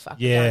like, oh, fuck,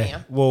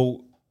 yeah.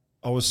 Well,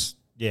 I was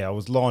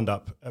lined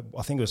up,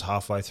 I think it was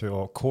halfway through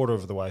or a quarter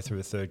of the way through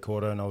the third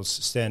quarter, and I was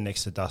standing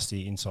next to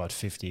Dusty inside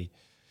 50.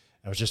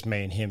 It was just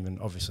me and him, and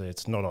obviously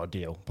it's not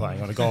ideal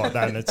playing on a guy like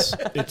that, and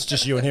it's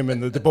just you and him,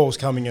 and the ball's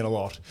coming in a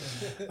lot.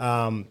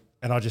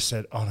 And I just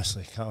said,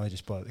 honestly, can't we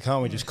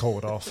just call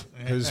it off?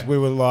 Because we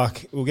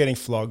were getting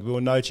flogged. We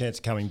were no chance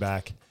of coming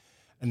back.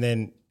 And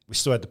then we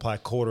still had to play a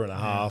quarter and a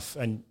half.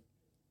 And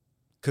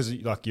because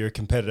you're a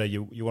competitor,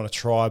 you want to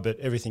try, but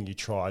everything you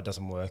try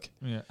doesn't work.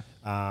 Yeah.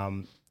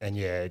 And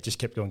it just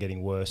kept on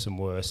getting worse and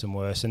worse and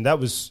worse. And it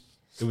was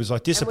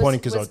disappointing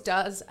because was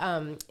Duz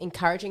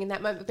encouraging in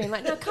that moment, being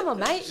like, "No, come on,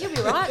 mate, you'll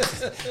be right."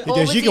 He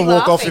goes, "You can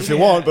walk off if you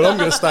want, but I'm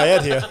going to stay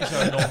out here."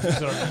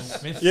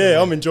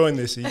 Yeah, I'm enjoying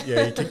this. He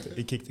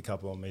kicked a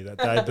couple on me that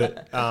day,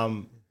 but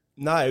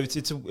no, it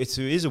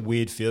is a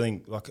weird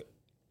feeling. Like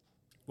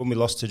when we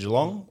lost to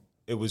Geelong,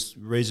 it was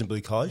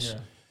reasonably close,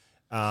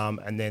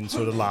 and then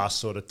sort of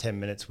last 10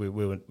 minutes we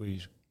weren't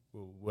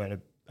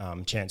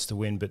a chance to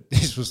win, but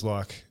this was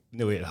like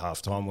nearly at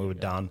half time we were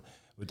done.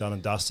 We're done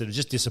and dusted. It was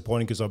just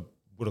disappointing because I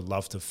would have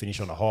loved to finish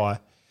on a high.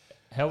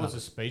 How was the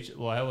speech?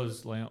 Like, how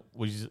was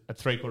at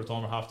 3/4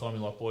 time or half time?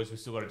 You're like, boys, we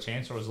still got a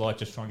chance, or was it like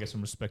just trying to get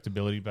some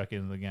respectability back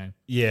into the game?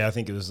 Yeah, I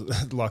think it was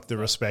like the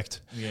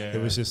respect. Yeah,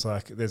 it was just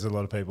like there's a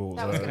lot of people.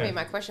 That was going to be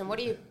my question. What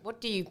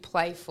do you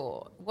play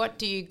for? What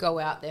do you go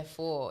out there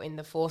for in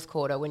the fourth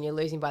quarter when you're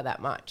losing by that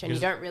much and you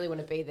don't really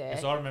want to be there?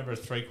 Because I remember at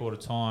 3/4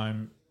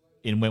 time,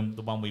 when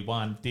the one we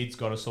won, Dids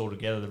got us all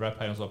together. The rap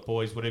was like,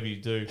 boys, whatever you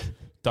do,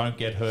 don't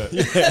get hurt.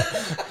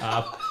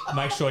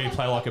 Make sure you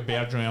play like a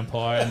boundary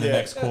umpire in the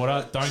next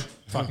quarter. Don't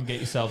fucking get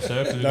yourselves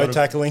hurt. No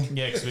tackling.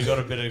 Because we got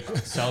a bit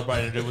of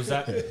celebrating to do. Was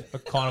that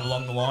kind of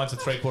along the lines of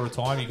 3/4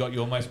 time? You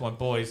almost went,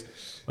 boys,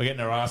 we're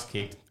getting our ass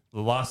kicked. The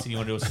last thing you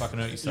want to do is fucking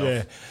hurt yourself.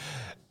 Yeah.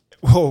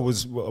 Well,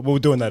 we were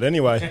doing that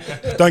anyway.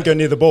 Don't go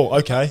near the ball.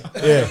 Okay.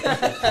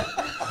 Yeah.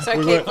 So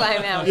keep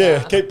playing out.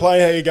 Yeah, keep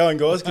playing how you're going,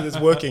 guys, because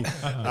it's working.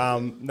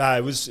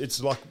 No,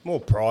 it's like more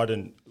pride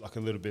and like a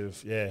little bit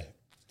of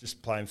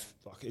just playing.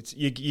 Like it's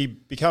you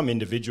become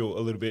individual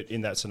a little bit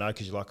in that scenario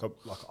because you're like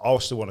I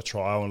still want to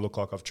try. I want to look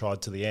like I've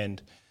tried to the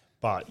end,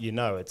 but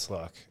it's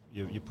like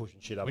you're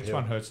pushing shit up. Which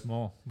one hurts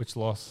more? Which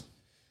loss?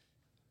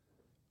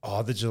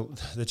 Oh,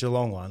 the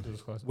Geelong one.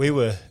 We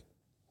were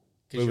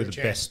the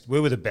best. We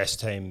were the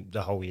best team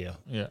the whole year.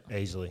 Yeah,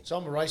 easily. So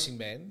I'm a racing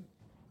man.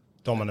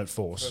 Dominant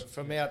force.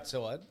 From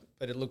outside,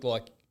 but it looked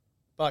like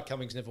Bart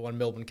Cummings never won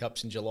Melbourne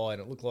Cups in July,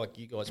 and it looked like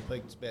you guys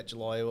peaked about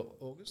July or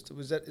August.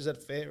 Is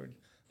that fair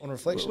on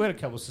reflection? We had a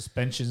couple of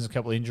suspensions, a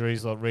couple of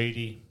injuries, like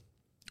Reedy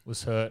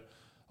was hurt.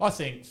 I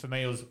think for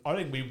me,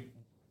 we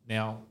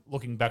now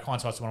looking back,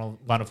 hindsight's one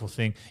wonderful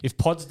thing. If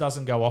Pods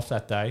doesn't go off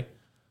that day,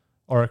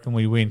 I reckon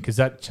we win because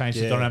that changed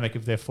the dynamic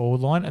of their forward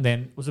line. And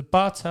then was it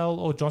Bartel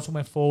or Johnson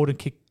went forward and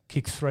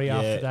kicked three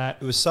after that?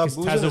 It was sub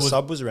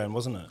was around,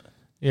 wasn't it?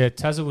 Yeah,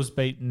 Tazza was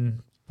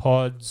beaten,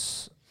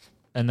 Pods,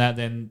 and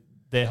then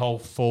their whole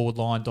forward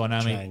line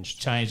dynamic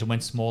changed and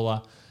went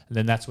smaller, and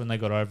then that's when they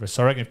got over.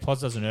 So I reckon if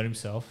Pods doesn't hurt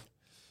himself,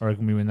 I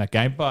reckon we win that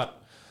game.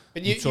 But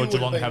I'm sure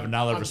Geelong have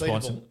another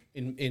response.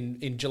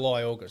 In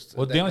July, August.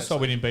 Well, the only side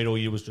we didn't beat all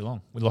year was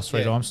Geelong. We lost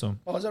 3 times to them.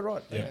 Oh, is that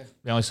right? Yeah.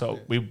 The only side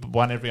we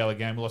won every other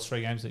game. We lost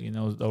 3 games that they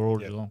were all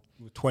Geelong.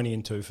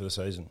 20-2 for the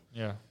season.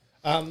 Yeah.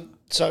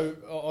 So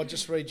I'll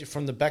just read you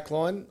from the back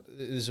line.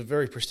 There's a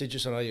very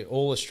prestigious, I know you're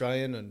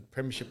all-Australian and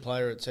premiership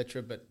player,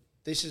 etc. But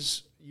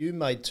you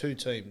made 2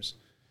 teams,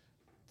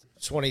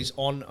 Swanee's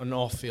on and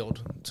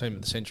off-field team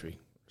of the century.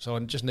 So I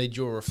just need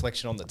your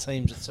reflection on the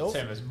teams itself.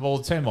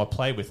 The team I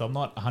play with, I'm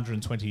not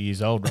 120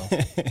 years old, bro.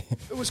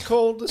 It was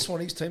called the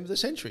Swanee's team of the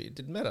century. It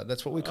didn't matter.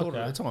 That's what we called it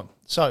at the time.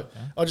 So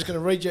I'm just going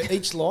to read you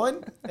each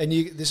line, and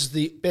this is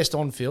the best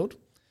on-field.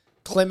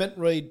 Clement,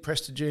 Reid,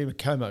 Prestigium,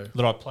 Como.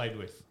 That I played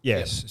with.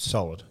 Yes,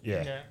 solid.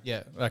 Yeah.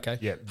 Yeah, okay.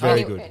 Yeah,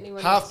 very good.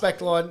 Half-back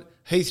line,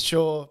 Heath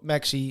Shaw,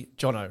 Maxi,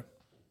 Jono.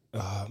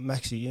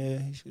 Maxi, yeah.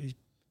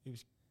 He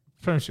was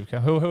Premiership.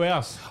 Who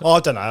else? Oh, I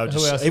don't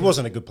know. He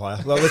wasn't a good player.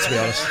 Let's be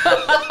honest.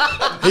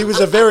 He was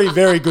a very,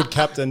 very good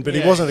captain, but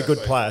he wasn't a good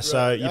player.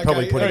 So you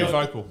probably put him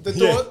vocal.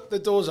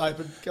 The door's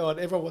open. Go on.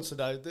 Everyone wants to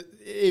know.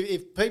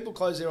 If people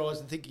close their eyes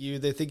and think of you,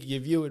 they're thinking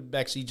of you and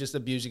Maxi just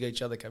abusing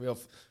each other coming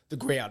off the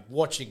ground,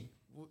 watching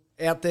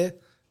out there.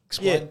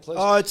 Explain, please.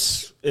 Oh,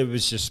 it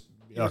was just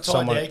like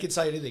someone. You can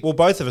say anything. Well,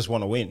 both of us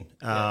want to win,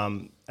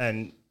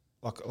 and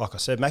like I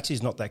said,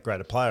 Maxi's not that great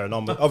a player, and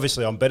I'm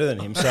better than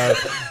him. So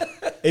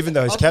even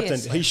though he's captain,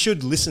 he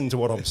should listen to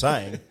what I'm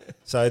saying.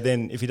 So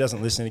then, if he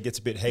doesn't listen, it gets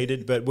a bit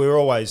heated. But we're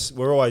always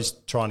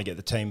trying to get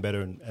the team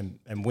better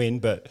and win.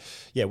 But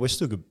yeah, we're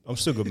still good. I'm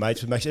still good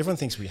mates with Maxi. Everyone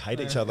thinks we hate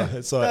each other.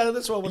 It's like no,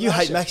 that's what you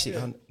hate Maxi.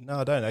 Yeah. No,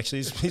 I don't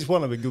actually. He's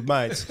one of the good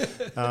mates,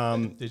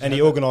 and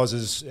he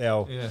organises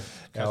our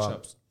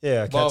catch-ups.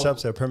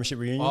 Catch-ups, our premiership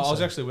reunions. I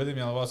was actually with him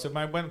the other day. I said,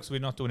 mate, because we're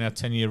not doing our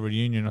 10-year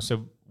reunion. I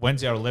said,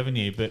 when's our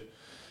 11-year? But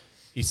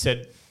he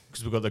said,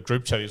 because we've got the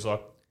group chat, he's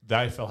like, the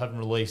AFL haven't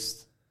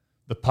released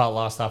the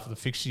last half of the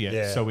fixture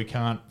yet, so we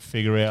can't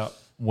figure out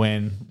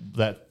when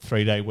that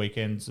 3-day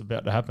weekend's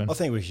about to happen. I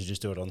think we should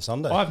just do it on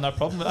Sunday. I have no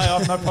problem with that. I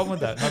have no problem with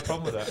that. No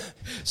problem with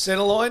that.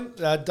 Centre line,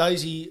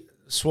 Daisy,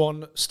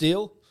 Swan,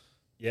 Steele.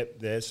 Yep,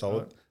 they're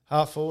solid. Right.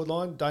 Half forward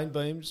line, Dane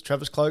Beams,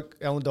 Travis Cloak,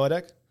 Alan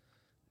Didak.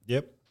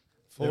 Yep.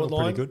 Forward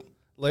line, pretty good.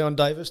 Leon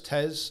Davis,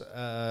 Taz,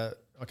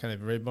 I can't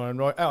even read my own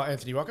right. Oh,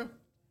 Anthony Rocco.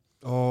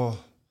 Oh,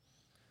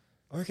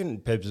 I reckon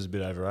Pebbs is a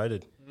bit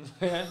overrated.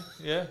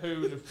 Yeah.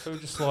 Who would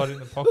just slide in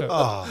the pocket?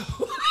 Oh.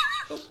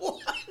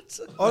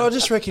 I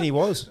just reckon he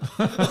was.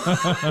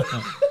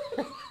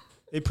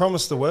 He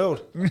promised the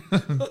world.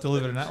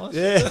 Delivered an Atlas?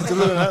 Yeah,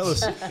 delivered an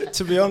Atlas.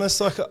 To be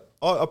honest, like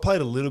I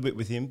played a little bit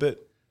with him,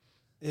 but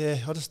yeah,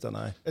 I just don't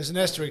know. There's an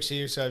asterisk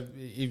here, so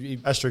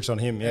Asterisk on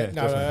him, yeah.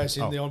 No, it's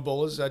in the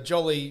on-ballers.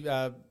 Jolly,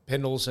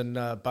 Pendles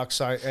and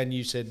Bucks, and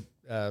you said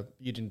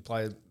you didn't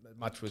play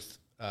much with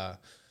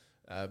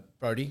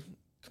Brody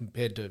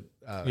compared to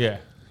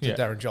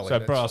Darren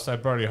Jolly. So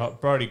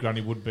Brody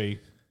Grundy would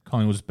be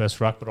Collingwood's best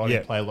ruck, but I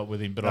didn't play a lot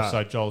with him. But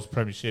also Joel's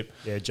premiership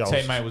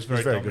teammate was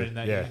very dominant in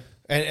that year.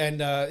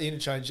 And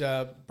interchange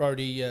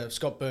Brody,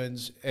 Scott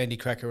Burns, Andy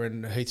Cracker,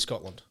 and Heath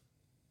Scotland.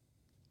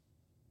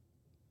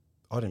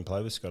 I didn't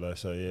play with Scotto,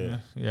 so yeah.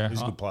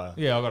 He's a good player.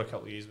 Yeah, I got a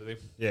couple of years with him.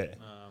 Yeah.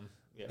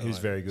 He was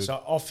very good. So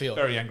off-field.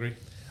 Very angry.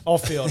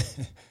 Off-field,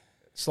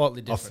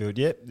 slightly different. Off-field,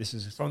 yep. This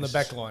is from the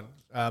back line.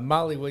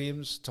 Marley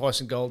Williams,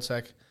 Tyson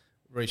Goldsack,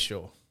 Reece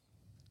Shaw.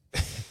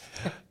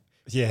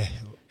 Yeah.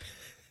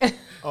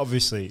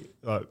 Obviously,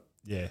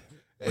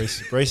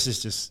 Reece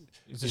is just...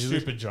 He's a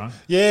stupid drunk.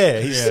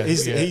 Yeah,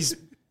 he's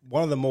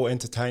one of the more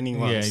entertaining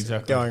ones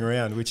going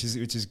around, which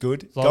is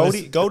good.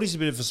 Like Goldie's a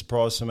bit of a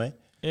surprise for me.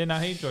 Yeah, no,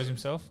 he enjoys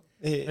himself.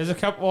 Yeah. There's a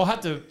couple. Well, I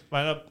had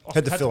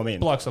to fill him in.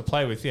 Blokes I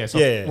play with, so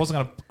I wasn't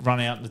going to run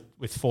out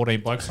with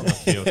 14 blokes on the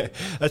field.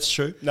 That's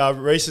true. No,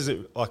 Reece is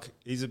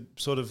he's a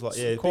sort of quite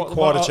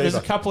achiever. There's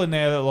a couple in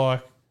there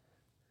that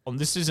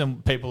this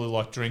isn't people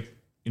who drink,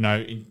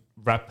 in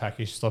rap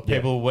package. Like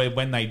people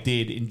when they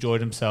did enjoy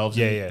themselves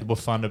and were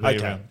fun to be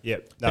around.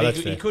 Yep. No, that's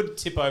he could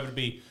tip over to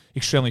be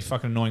extremely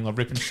fucking annoying, like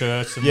ripping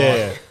shirts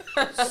and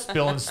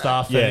spilling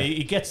stuff. And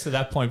he gets to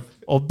that point.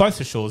 Or both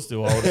the Shaws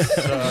do, I would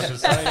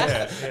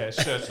say.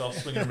 Shirts off,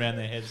 swinging around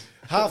their heads.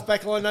 Half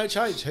back line, no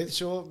change. Heath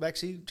Shaw,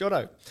 Maxi,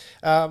 Jono.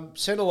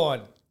 Centre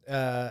line,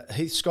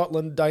 Heath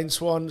Scotland, Dane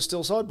Swan,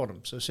 still side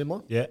bottom, so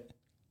similar. Yeah.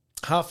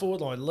 Half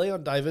forward line,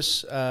 Leon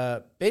Davis,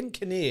 Ben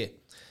Kinnear,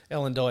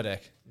 Alan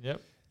Didak.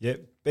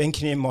 Yep. Ben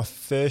Kinnear, my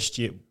first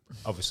year,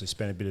 obviously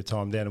spent a bit of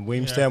time down in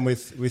Williamstown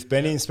with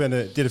Benny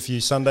and did a few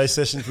Sunday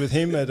sessions with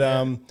him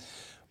at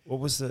what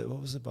was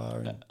the bar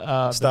in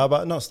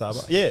Starbucks? Not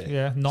Starbucks.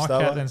 Yeah.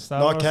 Nightcat and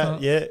Starbucks.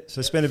 Nightcat, yeah.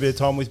 So spent a bit of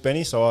time with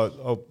Benny,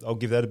 so I'll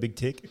give that a big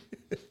tick.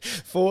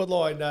 Forward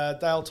line,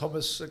 Dale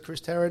Thomas,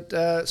 Chris Tarrant,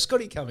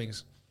 Scotty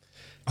Cummings.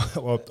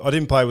 Well, I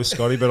didn't play with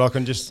Scotty, but I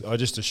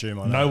just assume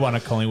I know. No one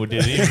at Collingwood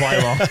did. He didn't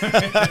play long.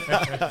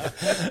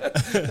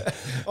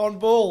 On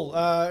ball,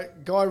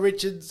 Guy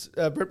Richards,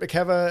 Brett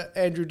McCaver,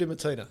 Andrew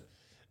DiMartina.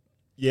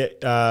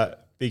 Yeah,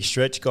 big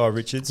stretch, Guy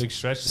Richards. Big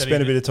stretch.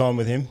 Spent a bit of time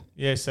with him.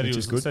 Yeah, said he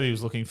was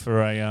looking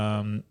for a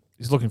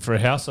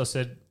house. I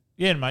said,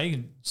 yeah, mate,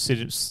 you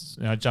can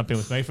jump in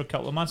with me for a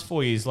couple of months.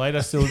 4 years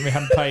later, still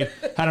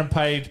hadn't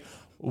paid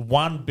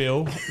one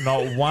bill,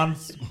 not 1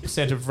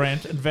 cent of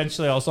rent. And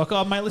eventually I was like,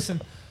 oh, mate,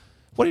 listen,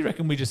 what do you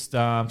reckon we just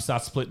start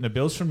splitting the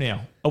bills from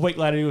now? A week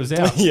later he was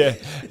out. Yeah,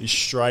 he's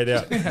straight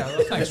out.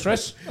 Thanks,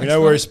 Stress. We know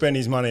where he spent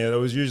his money. It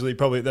was usually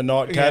probably the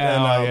Nightcat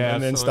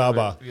and then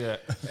Starbar. Yeah.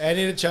 And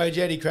interchange,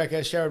 Eddie Cracker,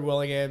 Sharad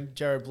Wellingham,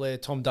 Jared Blair,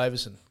 Tom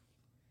Davison.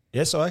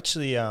 Yes, I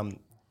actually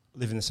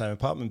live in the same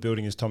apartment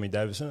building as Tommy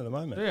Davison at the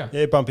moment.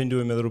 Yeah, bump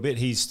into him a little bit.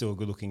 He's still a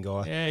good-looking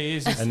guy. Yeah, he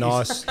is. And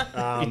nice.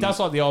 He does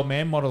like the old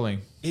man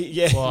modelling.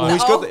 He's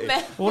got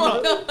They're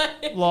called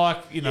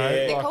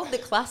the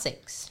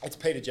classics. It's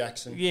Peter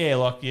Jackson. Yeah,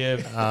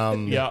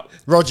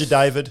 Roger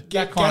David.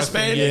 That kind of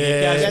thing.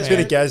 Yeah, a bit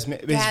of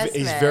Gazman.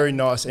 He's very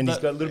nice, and he's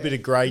got a little bit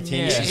of grey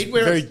tinge. He'd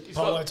wear a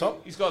polo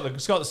top. He's got the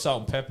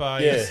salt and pepper.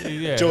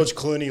 Yeah, George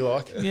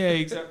Clooney-like. Yeah,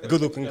 exactly.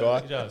 Good-looking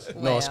guy. He does.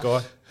 Nice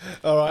guy.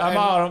 All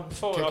right.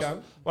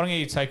 Why don't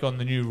you take on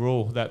the new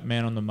rule, that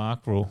man on the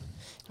mark rule?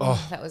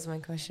 Oh, that was my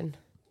question.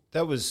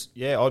 That was,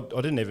 I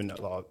didn't even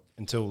know,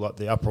 until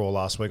the uproar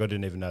last week, I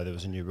didn't even know there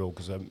was a new rule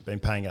because I've been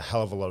paying a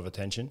hell of a lot of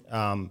attention.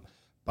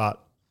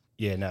 But,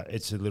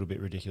 it's a little bit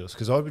ridiculous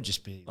because I would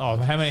just be... Oh,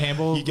 how many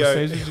handball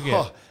seasons did you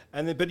get?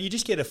 But you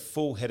just get a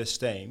full head of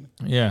steam.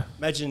 Yeah.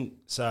 Imagine,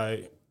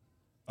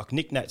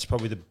 Nick Nat's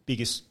probably the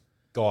biggest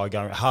guy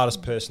going,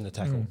 hardest person to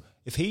tackle.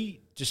 If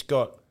he just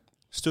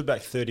stood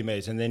back 30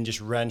 metres and then just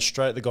ran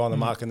straight at the guy on the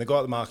mark, and the guy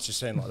at the mark's just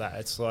standing like that.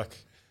 It's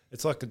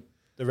like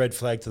the red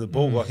flag to the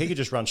ball. Like he could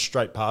just run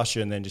straight past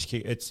you and then just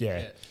kick. It's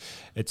going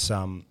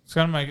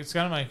to make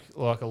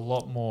like a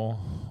lot more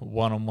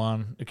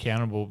one-on-one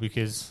accountable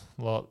because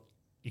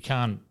you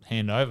can't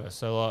hand over.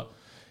 So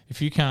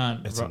if you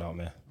can't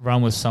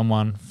run with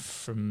someone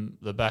from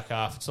the back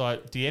half, it's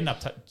like do you end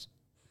up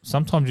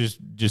sometimes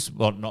just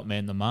not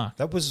man the mark.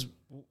 That was.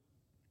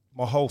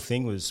 My whole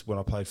thing was when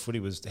I played footy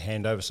was to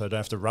hand over so I don't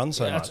have to run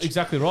so much. That's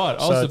exactly right.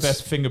 I was the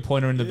best finger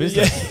pointer in the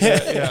business.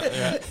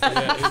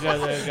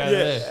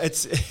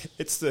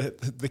 It's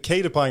the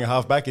key to playing a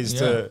halfback is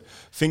to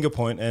finger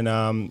point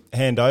and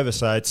hand over.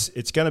 So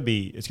it's going to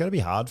be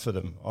hard for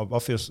them. I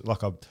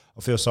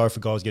feel sorry for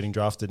guys getting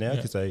drafted now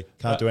because they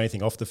can't do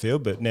anything off the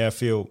field, but now I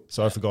feel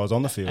sorry for guys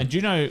on the field. And do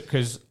you know,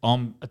 because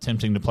I'm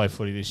attempting to play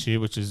footy this year,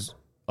 which is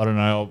I don't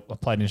know. I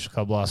played Initial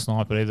Club last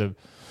night, but either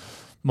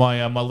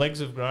my legs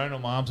have grown or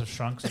my arms have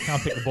shrunk, so I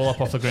can't pick the ball up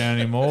off the ground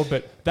anymore.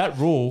 But that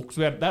rule,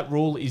 that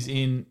rule is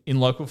in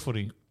local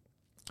footy.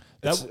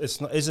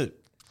 It's not, is it?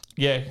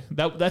 Yeah,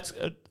 that's.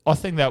 I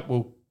think that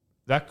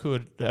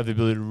could have the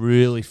ability to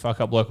really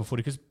fuck up local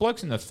footy because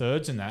blokes in the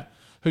thirds and that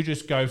who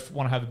just want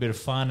to have a bit of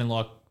fun and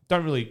like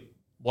don't really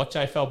watch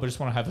AFL but just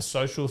want to have a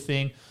social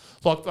thing.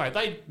 Like mate,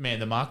 they man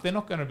the mark. They're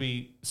not going to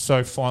be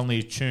so finely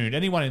attuned.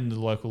 Anyone in the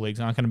local leagues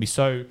aren't going to be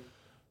so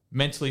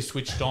mentally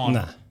switched on.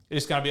 Nah. They're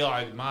just going to be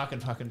like mark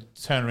and fucking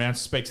turn around,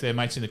 speak to their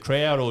mates in the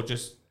crowd or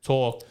just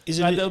talk.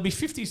 There'll be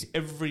 50s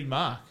every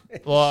mark.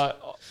 Like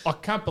I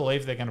can't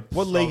believe they're going to.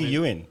 What league are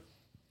you in?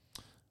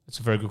 That's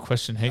a very good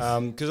question, Heath.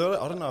 Because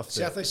I don't know if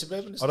South East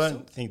Suburban. I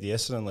don't think the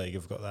Essendon League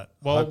have got that.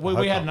 Well,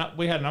 we had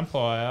an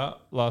umpire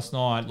last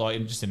night, like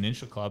in just an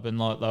initial club, and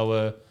like they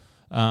were,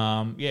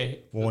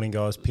 warning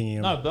guys,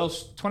 pinging them. No, there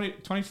was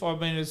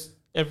 25 metres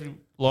every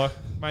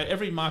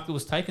every mark that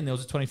was taken there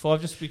was a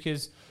 25, just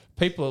because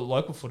people at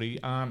local footy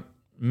aren't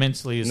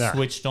mentally as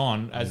switched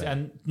on as,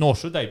 and nor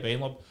should they be.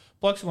 Like,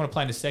 blokes who want to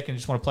play in a second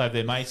just want to play with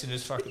their mates and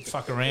just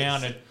fuck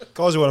around. And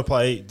guys who want to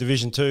play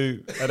Division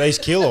 2 at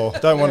East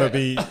Kilor don't want to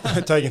be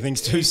taking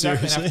things too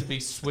seriously. They have to be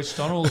switched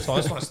on all the time. I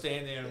just want to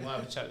stand there and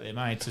have a chat with their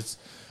mates.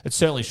 It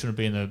certainly shouldn't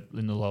be in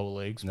the lower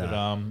leagues.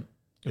 No.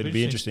 But it'd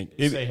be interesting.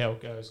 To see how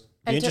it goes.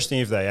 It'd be interesting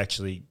if they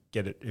actually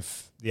get it,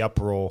 if the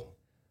uproar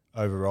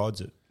overrides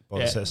it by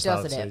the start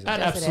of the season.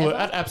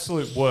 At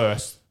absolute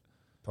worst,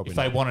 probably if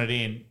they want it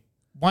in,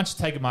 once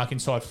you take a mark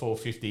inside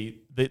 450,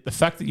 the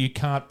fact that you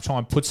can't try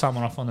and put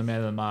someone off on the man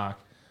of the mark,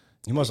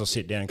 you might as well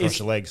sit down and cross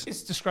your legs.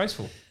 It's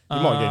disgraceful.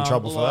 You might get in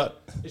trouble for that.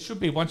 It should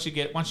be once you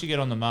get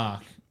on the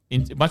mark.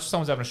 Once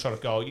someone's having a shot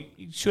at goal,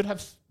 you should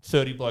have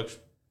 30 blokes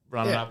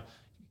running up.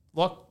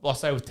 Like I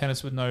say with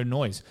tennis, with no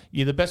noise.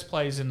 You're the best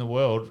players in the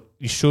world.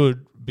 You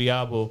should be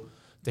able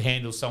to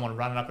handle someone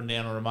running up and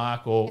down on a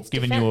mark or it's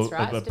giving defense, you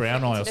right? a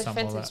brown eye or something like that.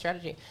 Defensive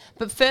strategy.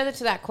 But further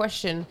to that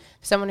question,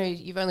 someone who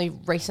you've only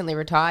recently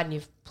retired and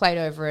you've played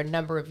over a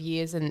number of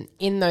years, and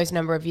in those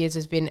number of years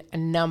there's been a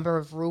number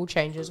of rule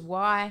changes.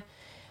 Why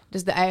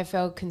does the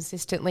AFL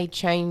consistently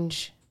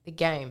change the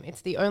game? It's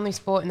the only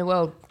sport in the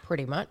world,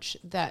 pretty much,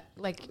 that,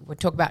 like we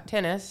talk about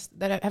tennis,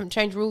 they haven't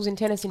changed rules in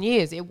tennis in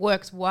years. It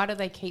works. Why do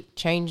they keep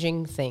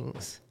changing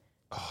things?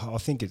 I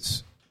think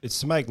it's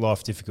to make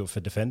life difficult for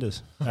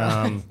defenders.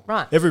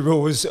 Right. Every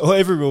rule was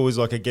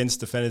like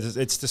against defenders.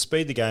 It's to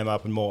speed the game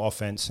up and more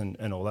offense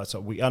and all that. So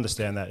we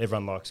understand that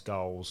everyone likes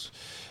goals.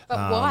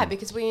 But why?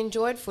 Because we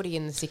enjoyed footy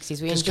in the 60s.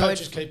 Because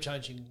coaches keep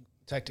changing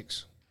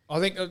tactics. I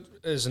think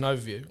as an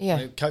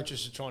overview,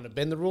 coaches are trying to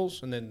bend the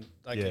rules and then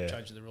they keep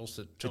changing the rules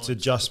to try. It's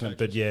adjustment,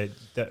 but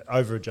that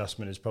over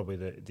adjustment is probably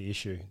the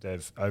issue.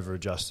 They've over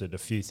adjusted a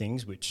few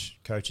things which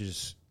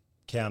coaches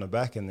counter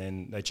back and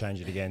then they change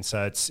it again.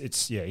 So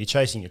it's you're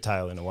chasing your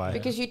tail in a way.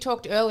 Because you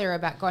talked earlier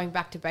about going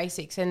back to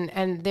basics,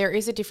 and there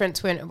is a difference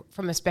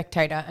from a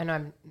spectator, and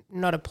I'm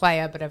not a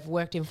player but I've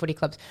worked in footy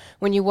clubs,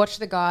 when you watch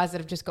the guys that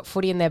have just got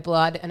footy in their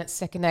blood and it's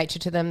second nature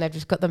to them, they've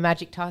just got the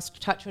magic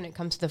touch when it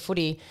comes to the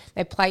footy,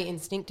 they play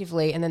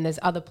instinctively, and then there's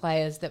other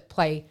players that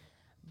play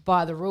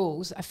by the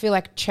rules. I feel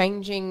like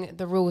changing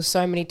the rules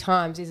so many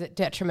times is a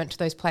detriment to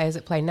those players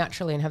that play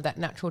naturally and have that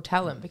natural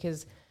talent,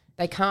 because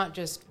they can't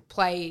just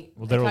play.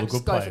 Well, they're all the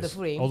good go players. for the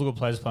footy. All the good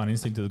players play on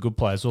instinct are the good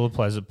players. All the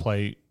players that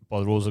play by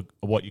the rules are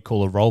what you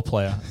call a role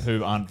player,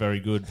 who aren't very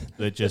good.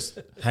 They're just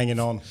hanging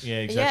on. Yeah,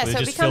 exactly. Yeah, they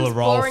so just fill a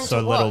role,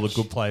 so let all the watch.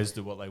 good players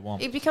do what they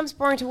want. It becomes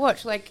boring to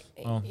watch. Like,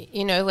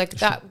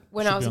 that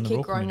when I was a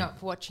kid growing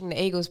up watching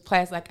the Eagles,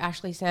 players like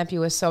Ashley Sampi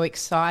were so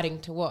exciting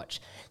to watch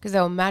because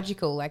they were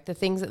magical. Like, the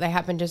things that they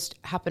happened just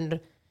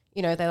happened.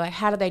 They're like,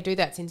 how do they do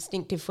that? It's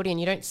instinctive footy, and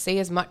you don't see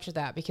as much of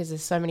that because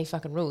there's so many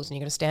fucking rules, and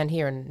you got to stand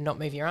here and not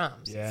move your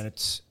arms. Yeah, and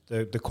it's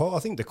I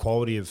think the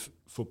quality of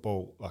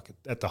football, like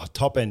at the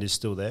top end, is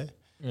still there,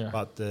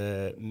 but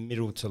the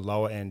middle to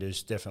lower end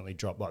has definitely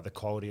dropped. Like the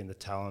quality and the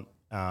talent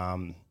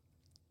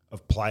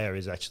of player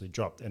is actually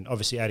dropped, and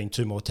obviously adding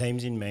 2 more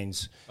teams in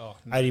means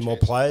 80 more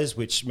players,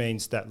 which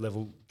means that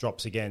level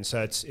drops again.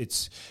 So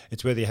it's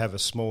whether you have a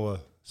smaller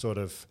sort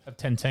of have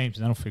 10 teams,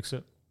 and that'll fix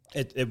it.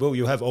 It will.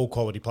 You'll have all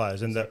quality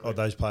players, and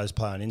those players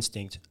play on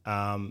instinct,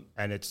 and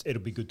it'll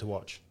be good to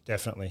watch,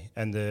 definitely.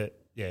 And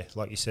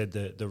like you said,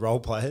 the role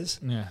players,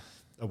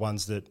 are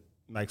ones that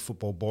make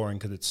football boring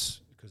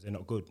because they're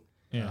not good.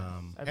 Yeah.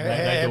 How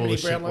many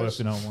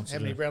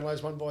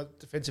Brownlows won by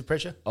defensive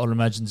pressure? I would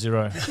imagine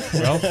 0.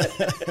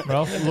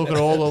 Ralph, look at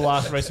all the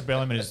last recent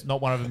Brownlow minutes.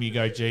 Not one of them you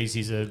go, geez,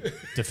 he's a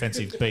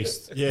defensive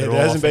beast. Yeah, there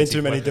hasn't been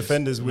too many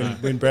defenders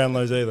win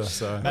Brownlows either.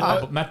 So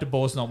Matt de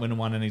Boer's not winning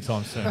one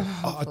anytime soon.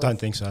 I don't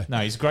think so. No,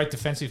 he's a great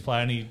defensive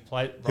player, and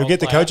he'll get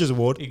the coach's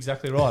award.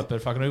 Exactly right,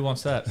 but fucking who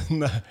wants that?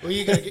 No. Well,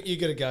 you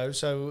got to go.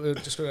 So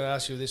just going to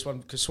ask you this one,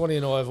 because Swanee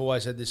and I have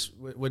always had this.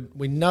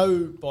 We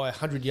know by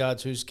 100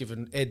 yards who's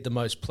given Ed the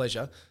most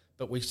pleasure.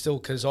 But we still,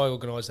 because I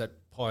organised that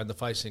pie in the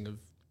facing of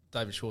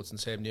David Schwartz and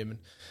Sam Newman,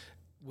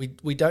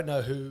 we don't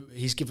know who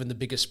he's given the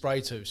biggest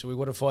spray to. So we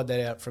want to find that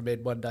out from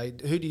Ed one day.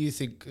 Who do you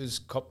think has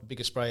copped the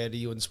biggest spray out of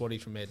you and Swanee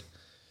from Ed?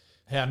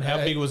 How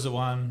big was the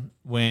one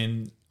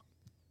when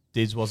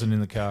Dids wasn't in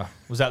the car?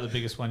 Was that the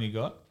biggest one you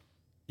got?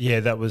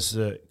 Yeah, that was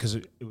because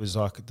it was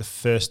like the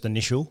first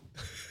initial.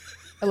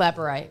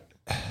 Elaborate.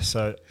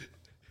 So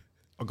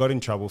I got in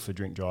trouble for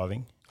drink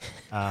driving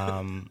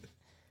and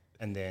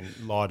then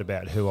lied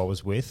about who I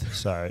was with.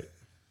 So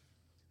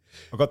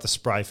I got the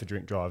spray for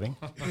drink driving,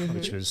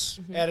 which was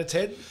Out of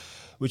 10?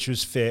 which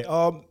was fair.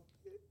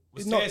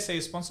 Was not- TAC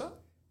a sponsor?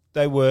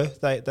 They were.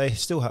 They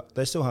still hung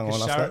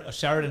on after that.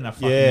 Sheridan are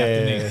fucking up,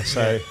 didn't he?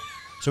 So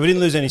we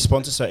didn't lose any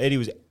sponsors. So Eddie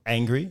was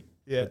angry,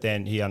 Yeah. but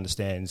then he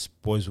understands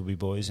boys will be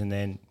boys, and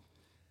then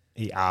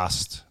he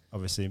asked,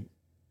 obviously,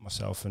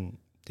 myself and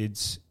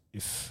Dids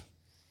if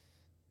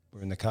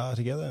we're in the car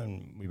together,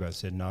 and we both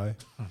said no.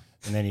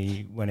 And then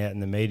he went out in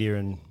the media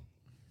and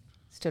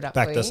Stood up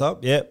backed for us you.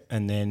 up. Yep,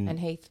 and then And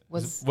Heath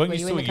was. Weren't were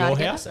you in still the at car your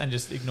together? house and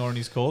just ignoring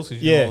his calls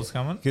because you knew what was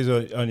coming?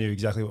 because I knew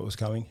exactly what was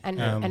coming.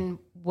 And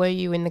were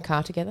you in the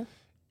car together?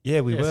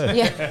 Yeah, we were.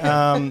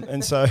 Yeah.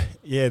 And so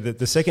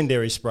the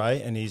secondary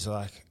spray, and he's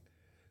like,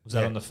 Was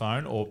that on the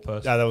phone or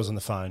person? no, that was on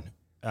the phone.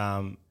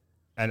 And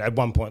at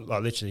one point,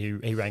 like literally,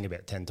 he rang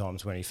about 10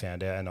 times when he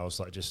found out, and I was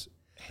like, just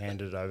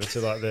handed it over to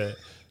like the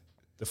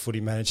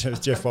footy manager,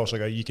 Jeff Walsh. I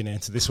go, you can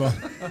answer this one.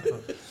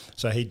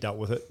 So he dealt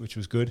with it, which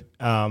was good.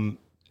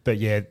 But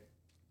yeah,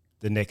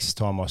 the next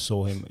time I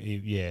saw him,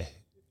 it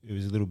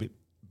was a little bit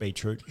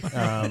beetroot.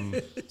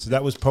 So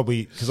that was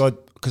probably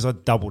because I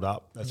doubled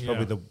up. That's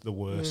probably the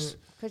worst.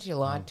 Because you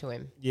lied to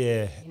him.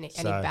 Yeah, And he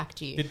so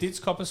backed you. Did Dids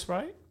cop a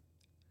spray?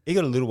 he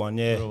got a little one.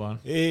 Yeah, Little one.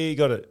 He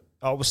got it.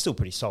 Oh, it was still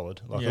pretty solid.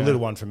 Like Yeah. a little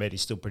one from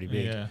Eddie's still pretty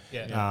big.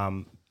 Yeah.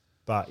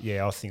 But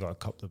yeah, I think I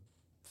copped the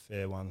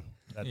fair one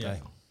that Yeah.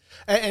 day.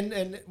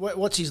 And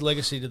what's his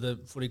legacy to the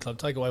footy club?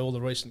 Take away all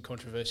the recent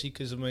controversy,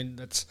 because I mean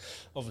that's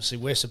obviously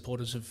we're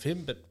supporters of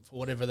him, but for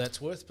whatever that's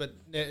worth. But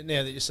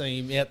now that you're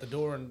seeing him out the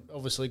door, and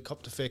obviously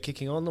copped a fair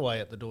kicking on the way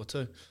out the door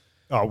too.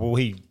 Oh well,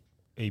 he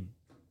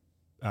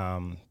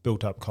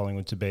built up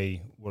Collingwood to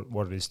be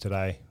what it is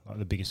today, like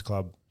the biggest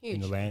club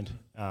in the land.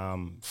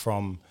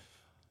 From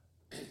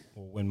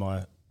when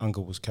my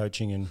uncle was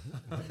coaching, and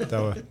they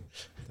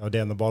were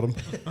down the bottom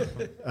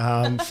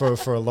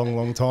for a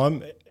long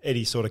time.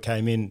 Eddie sort of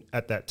came in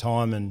at that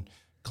time and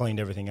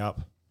cleaned everything up,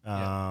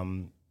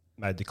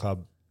 made the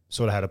club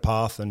sort of had a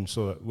path and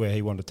sort of where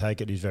he wanted to take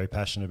it. He's very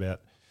passionate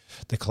about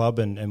the club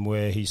and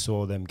where he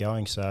saw them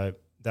going. So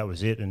that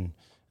was it, and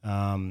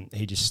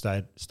he just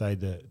stayed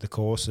the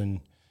course and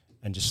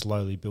just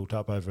slowly built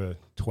up over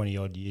 20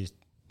 odd years.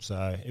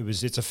 So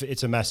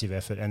it's a massive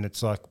effort, and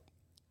it's like,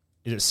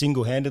 is it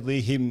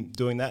single-handedly him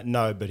doing that?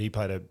 No, but he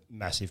played a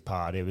massive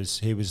part. He was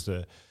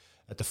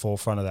at the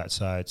forefront of that.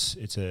 So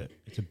it's a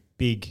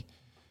big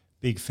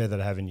feather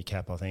to have in your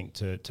cap, I think,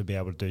 to be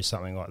able to do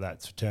something like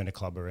that, to turn a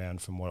club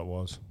around from what it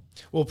was.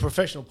 Well,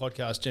 professional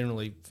podcasts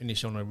generally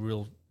finish on a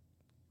real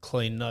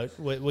clean note.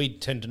 We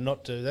tend to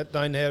not do that.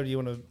 Dane, how do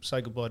you want to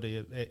say goodbye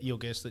to your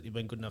guest that you've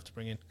been good enough to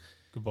bring in?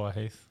 Goodbye,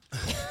 Heath.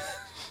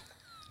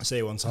 See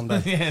you on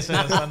Sunday. Yeah, see you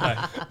on Sunday.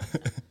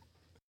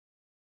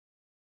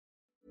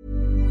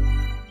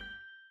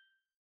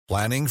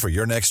 Planning for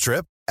your next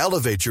trip?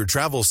 Elevate your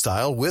travel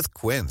style with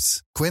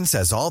Quince. Quince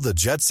has all the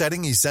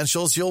jet-setting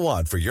essentials you'll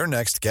want for your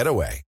next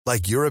getaway,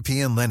 like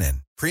European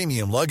linen,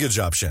 premium luggage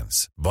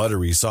options,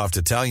 buttery soft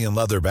Italian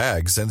leather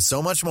bags, and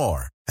so much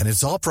more. And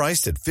it's all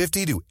priced at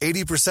 50 to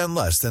 80%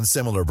 less than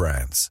similar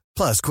brands.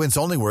 Plus, Quince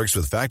only works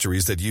with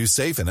factories that use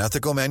safe and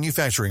ethical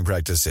manufacturing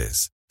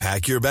practices.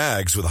 Pack your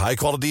bags with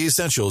high-quality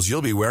essentials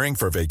you'll be wearing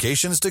for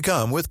vacations to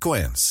come with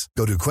Quince.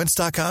 Go to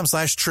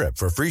quince.com/trip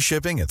for free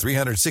shipping and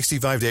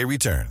 365-day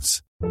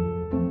returns.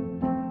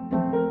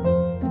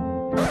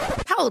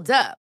 Hold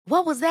up.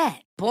 What was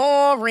that?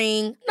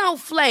 Boring. No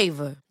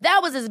flavor. That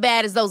was as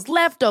bad as those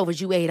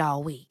leftovers you ate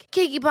all week.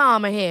 Keke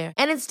Palmer here.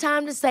 And it's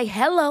time to say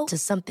hello to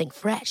something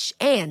fresh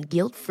and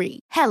guilt-free.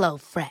 Hello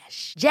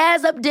Fresh.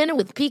 Jazz up dinner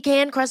with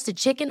pecan-crusted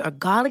chicken or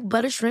garlic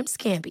butter shrimp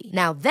scampi.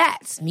 Now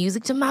that's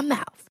music to my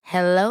mouth.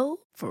 Hello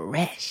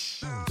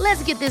Fresh.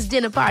 Let's get this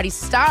dinner party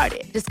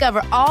started.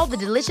 Discover all the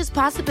delicious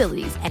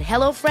possibilities at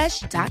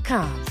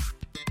HelloFresh.com.